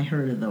 Okay, yeah, I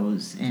heard of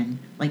those. And,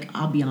 like,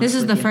 I'll be honest This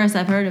is with the you. first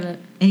I've heard of it.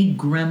 Any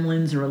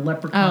gremlins or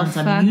leprechauns.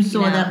 Oh, I mean, you fuck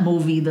saw no. that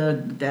movie,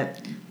 the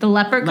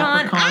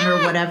Leprechaun?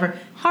 or whatever.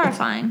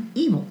 Horrifying.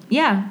 It's evil.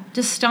 Yeah,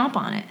 just stomp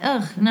on it.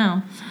 Ugh,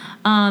 no.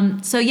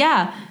 So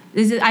yeah,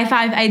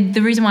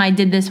 the reason why I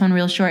did this one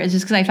real short is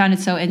just because I found it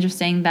so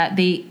interesting that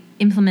they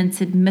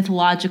implemented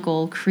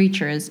mythological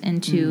creatures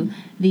into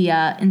the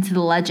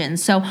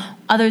legends. So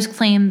others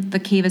claim the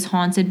cave is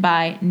haunted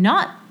by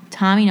not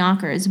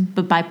Tommyknockers,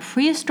 but by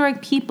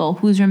prehistoric people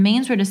whose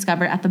remains were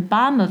discovered at the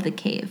bottom of the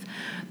cave.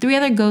 3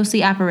 other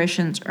ghostly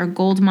apparitions are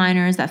gold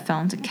miners that fell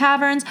into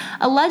caverns.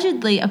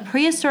 Allegedly, a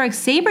prehistoric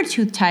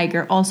saber-toothed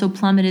tiger also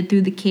plummeted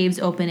through the cave's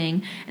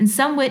opening, and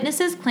some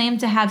witnesses claim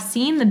to have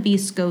seen the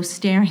beast's ghost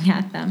staring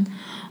at them.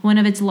 One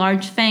of its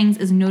large fangs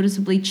is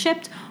noticeably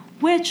chipped,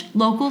 which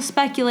locals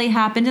speculate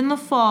happened in the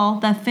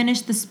fall that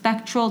finished the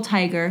spectral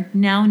tiger,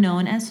 now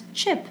known as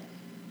Chip.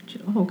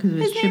 Oh, because of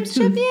his name's chipped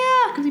tooth. Chip,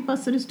 yeah. Because he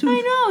busted his tooth. I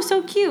know,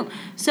 so cute.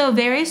 So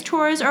various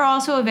tours are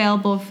also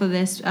available for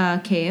this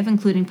cave,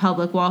 including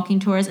public walking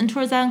tours and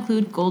tours that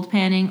include gold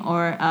panning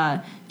or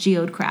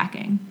geode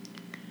cracking.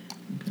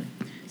 Okay.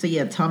 So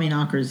yeah,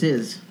 Tommyknockers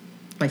is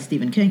by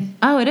Stephen King.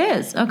 Oh, it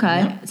is?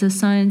 Okay. Yep. It's a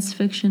science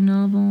fiction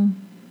novel.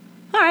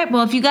 All right,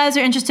 well, if you guys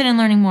are interested in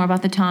learning more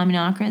about the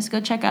Tommyknockers, go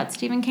check out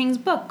Stephen King's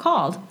book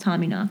called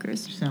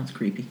Tommyknockers. Sounds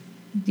creepy.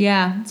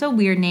 Yeah, it's a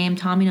weird name,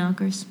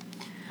 Tommyknockers.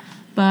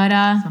 But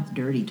sounds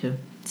dirty too.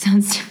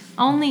 sounds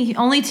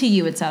only to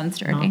you it sounds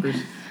dirty.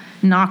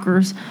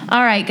 Knockers.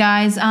 All right,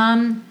 guys.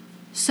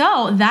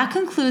 So that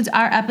concludes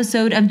our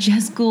episode of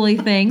Just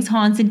Ghouly Things,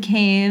 Haunted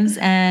Caves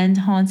and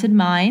Haunted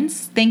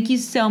Minds. Thank you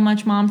so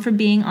much, Mom, for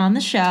being on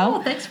the show.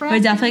 Oh, thanks for We're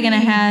asking definitely going to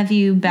me. have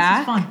you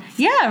back. This is fun.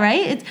 Yeah,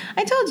 right?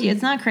 I told you,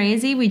 it's not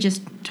crazy. We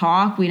just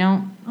talk. We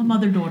don't... A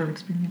mother-daughter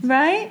experience.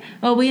 Right?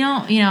 Well, we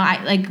don't,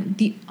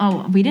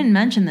 we didn't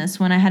mention this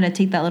when I had to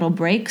take that little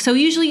break. So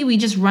usually we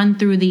just run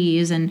through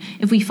these, and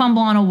if we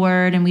fumble on a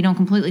word and we don't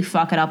completely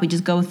fuck it up, we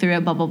just go through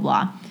it, blah, blah,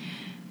 blah.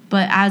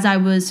 But as I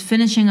was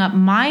finishing up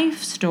my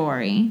first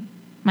story,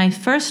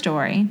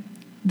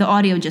 the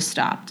audio just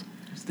stopped.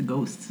 It's the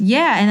ghosts.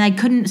 Yeah, and I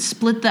couldn't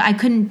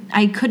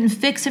I couldn't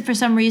fix it for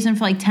some reason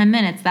for like 10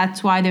 minutes.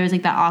 That's why there was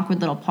like that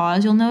awkward little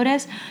pause you'll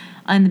notice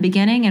in the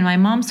beginning, and my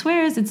mom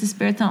swears it's the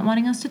spirits not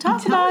wanting us to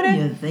talk about it.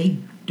 You, they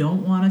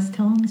don't want us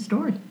telling the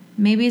story.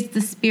 Maybe it's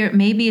the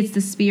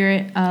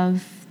spirit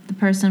of the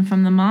person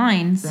from the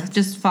mines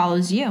just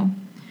follows you.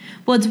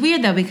 Well, it's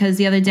weird though, because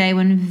the other day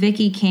when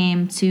Vicky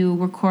came to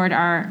record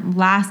our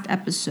last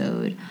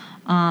episode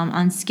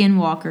on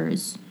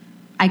Skinwalkers,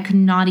 I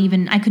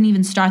couldn't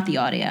even start the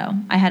audio.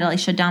 I had to like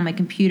shut down my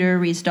computer,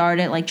 restart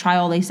it, like try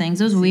all these things.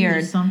 It was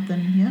weird.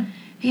 Something, yeah.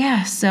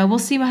 Yeah, so we'll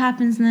see what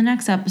happens in the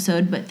next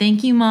episode. But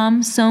thank you,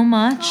 Mom, so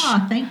much.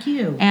 Thank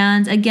you.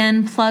 And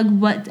again, plug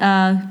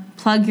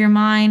your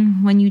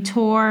mine when you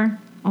tour,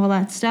 all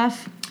that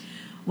stuff.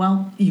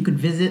 Well, you could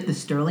visit the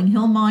Sterling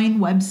Hill Mine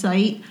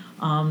website.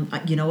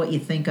 You know what, you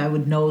think I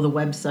would know the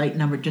website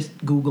number? Just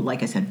Google,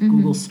 like I said,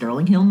 Google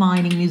Sterling Hill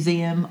Mining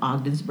Museum,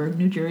 Ogdensburg,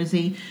 New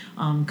Jersey.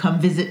 Come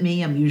visit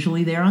me. I'm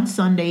usually there on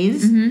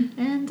Sundays,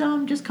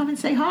 and just come and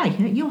say hi.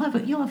 You'll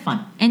have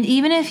fun. And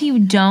even if you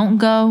don't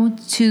go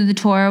to the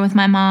tour with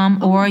my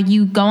mom, or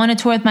you go on a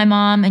tour with my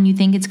mom and you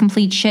think it's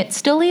complete shit,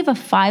 still leave a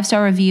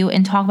 5-star review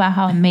and talk about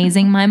how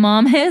amazing my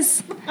mom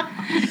is.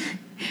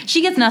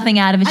 She gets nothing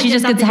out of it. She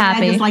just gets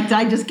happy. I like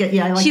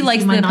she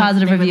likes the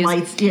positive reviews.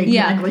 Lights. Yeah,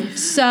 exactly. Yeah.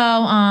 So,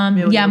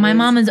 my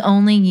mom is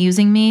only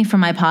using me for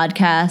my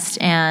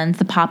podcast and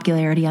the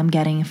popularity I'm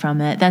getting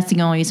from it. That's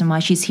the only reason why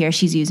she's here.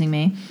 She's using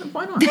me.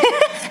 Why not?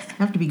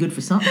 Have to be good for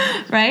something.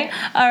 Right?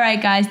 All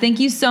right, guys. Thank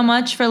you so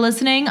much for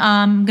listening.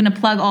 I'm going to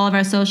plug all of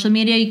our social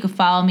media. You can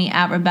follow me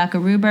at Rebecca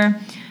Ruber.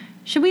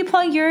 Should we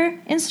plug your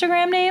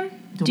Instagram name?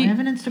 Do I have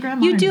an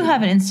Instagram? You do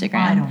have an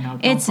Instagram. I don't know.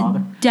 It's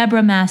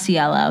Deborah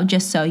Masiello,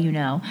 just so you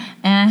know.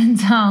 And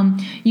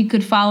you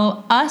could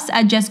follow us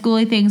at Just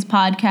Ghouly Things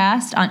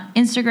Podcast on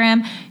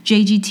Instagram,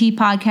 JGT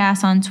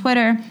Podcast on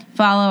Twitter.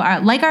 Follow our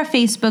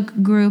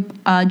Facebook group,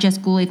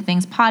 Just Ghouly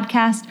Things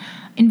Podcast.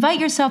 Invite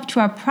yourself to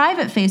our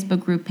private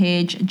Facebook group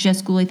page,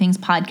 Just Ghouly Things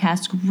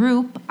Podcast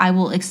Group. I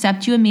will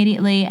accept you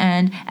immediately,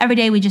 and every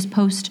day we just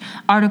post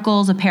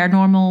articles of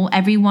paranormal.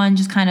 Everyone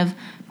just kind of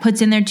puts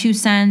in their 2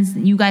 cents.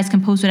 You guys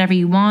can post whatever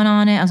you want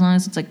on it, as long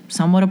as it's like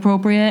somewhat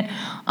appropriate.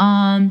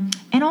 And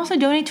also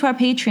donate to our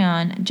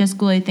Patreon, Just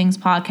Ghouly Things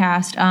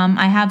Podcast.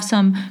 I have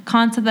some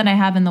content that I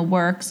have in the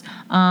works,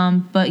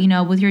 but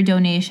with your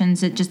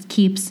donations, it just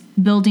keeps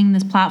building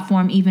this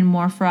platform even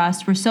more for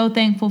us. We're so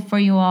thankful for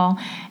you all.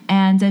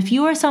 And if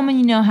you or someone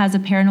you know has a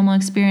paranormal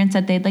experience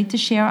that they'd like to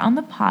share on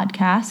the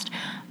podcast,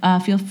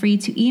 feel free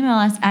to email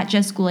us at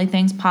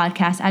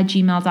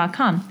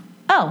justghoulythingspodcast@gmail.com.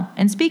 Oh,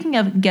 and speaking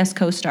of guest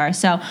co-star,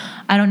 so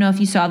I don't know if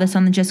you saw this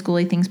on the Just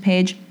Ghouly Things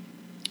page.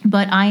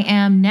 But I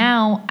am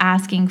now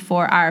asking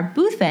for our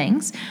Boo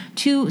Things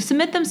to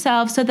submit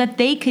themselves so that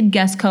they could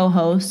guest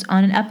co-host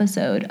on an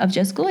episode of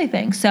Just Ghoulie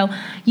Things. So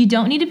you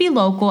don't need to be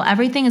local.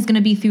 Everything is going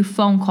to be through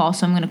phone call.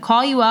 So I'm going to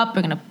call you up.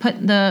 We're going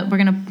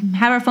to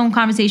have our phone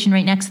conversation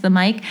right next to the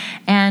mic,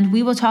 and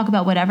we will talk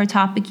about whatever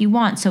topic you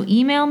want. So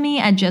email me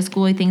at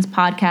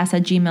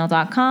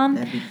justghouliethingspodcast@gmail.com.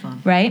 That'd be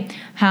fun. Right?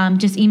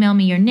 Just email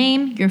me your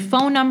name, your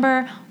phone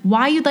number,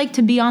 why you'd like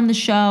to be on the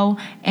show,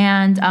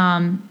 and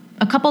a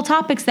couple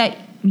topics that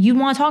you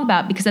want to talk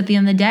about, because at the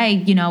end of the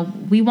day,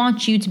 we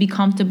want you to be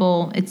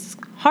comfortable. It's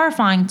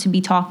horrifying to be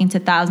talking to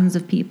thousands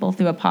of people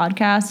through a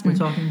podcast. We're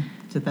talking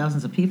to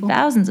thousands of people?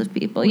 Thousands of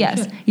people,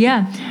 yes. Shit.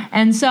 Yeah.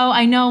 And so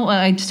I know,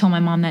 I just told my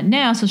mom that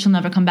now, so she'll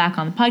never come back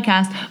on the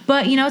podcast.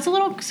 But, it's a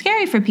little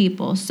scary for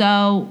people.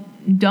 So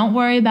don't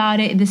worry about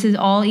it. This is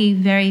all a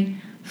very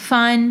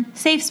fun,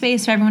 safe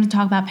space for everyone to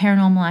talk about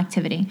paranormal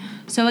activity.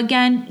 So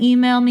again,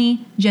 email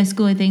me,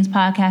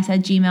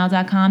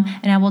 justghouliethingspodcast@gmail.com,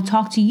 and I will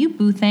talk to you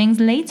Boo Things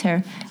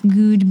later.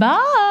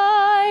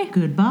 Goodbye.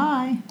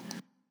 Goodbye.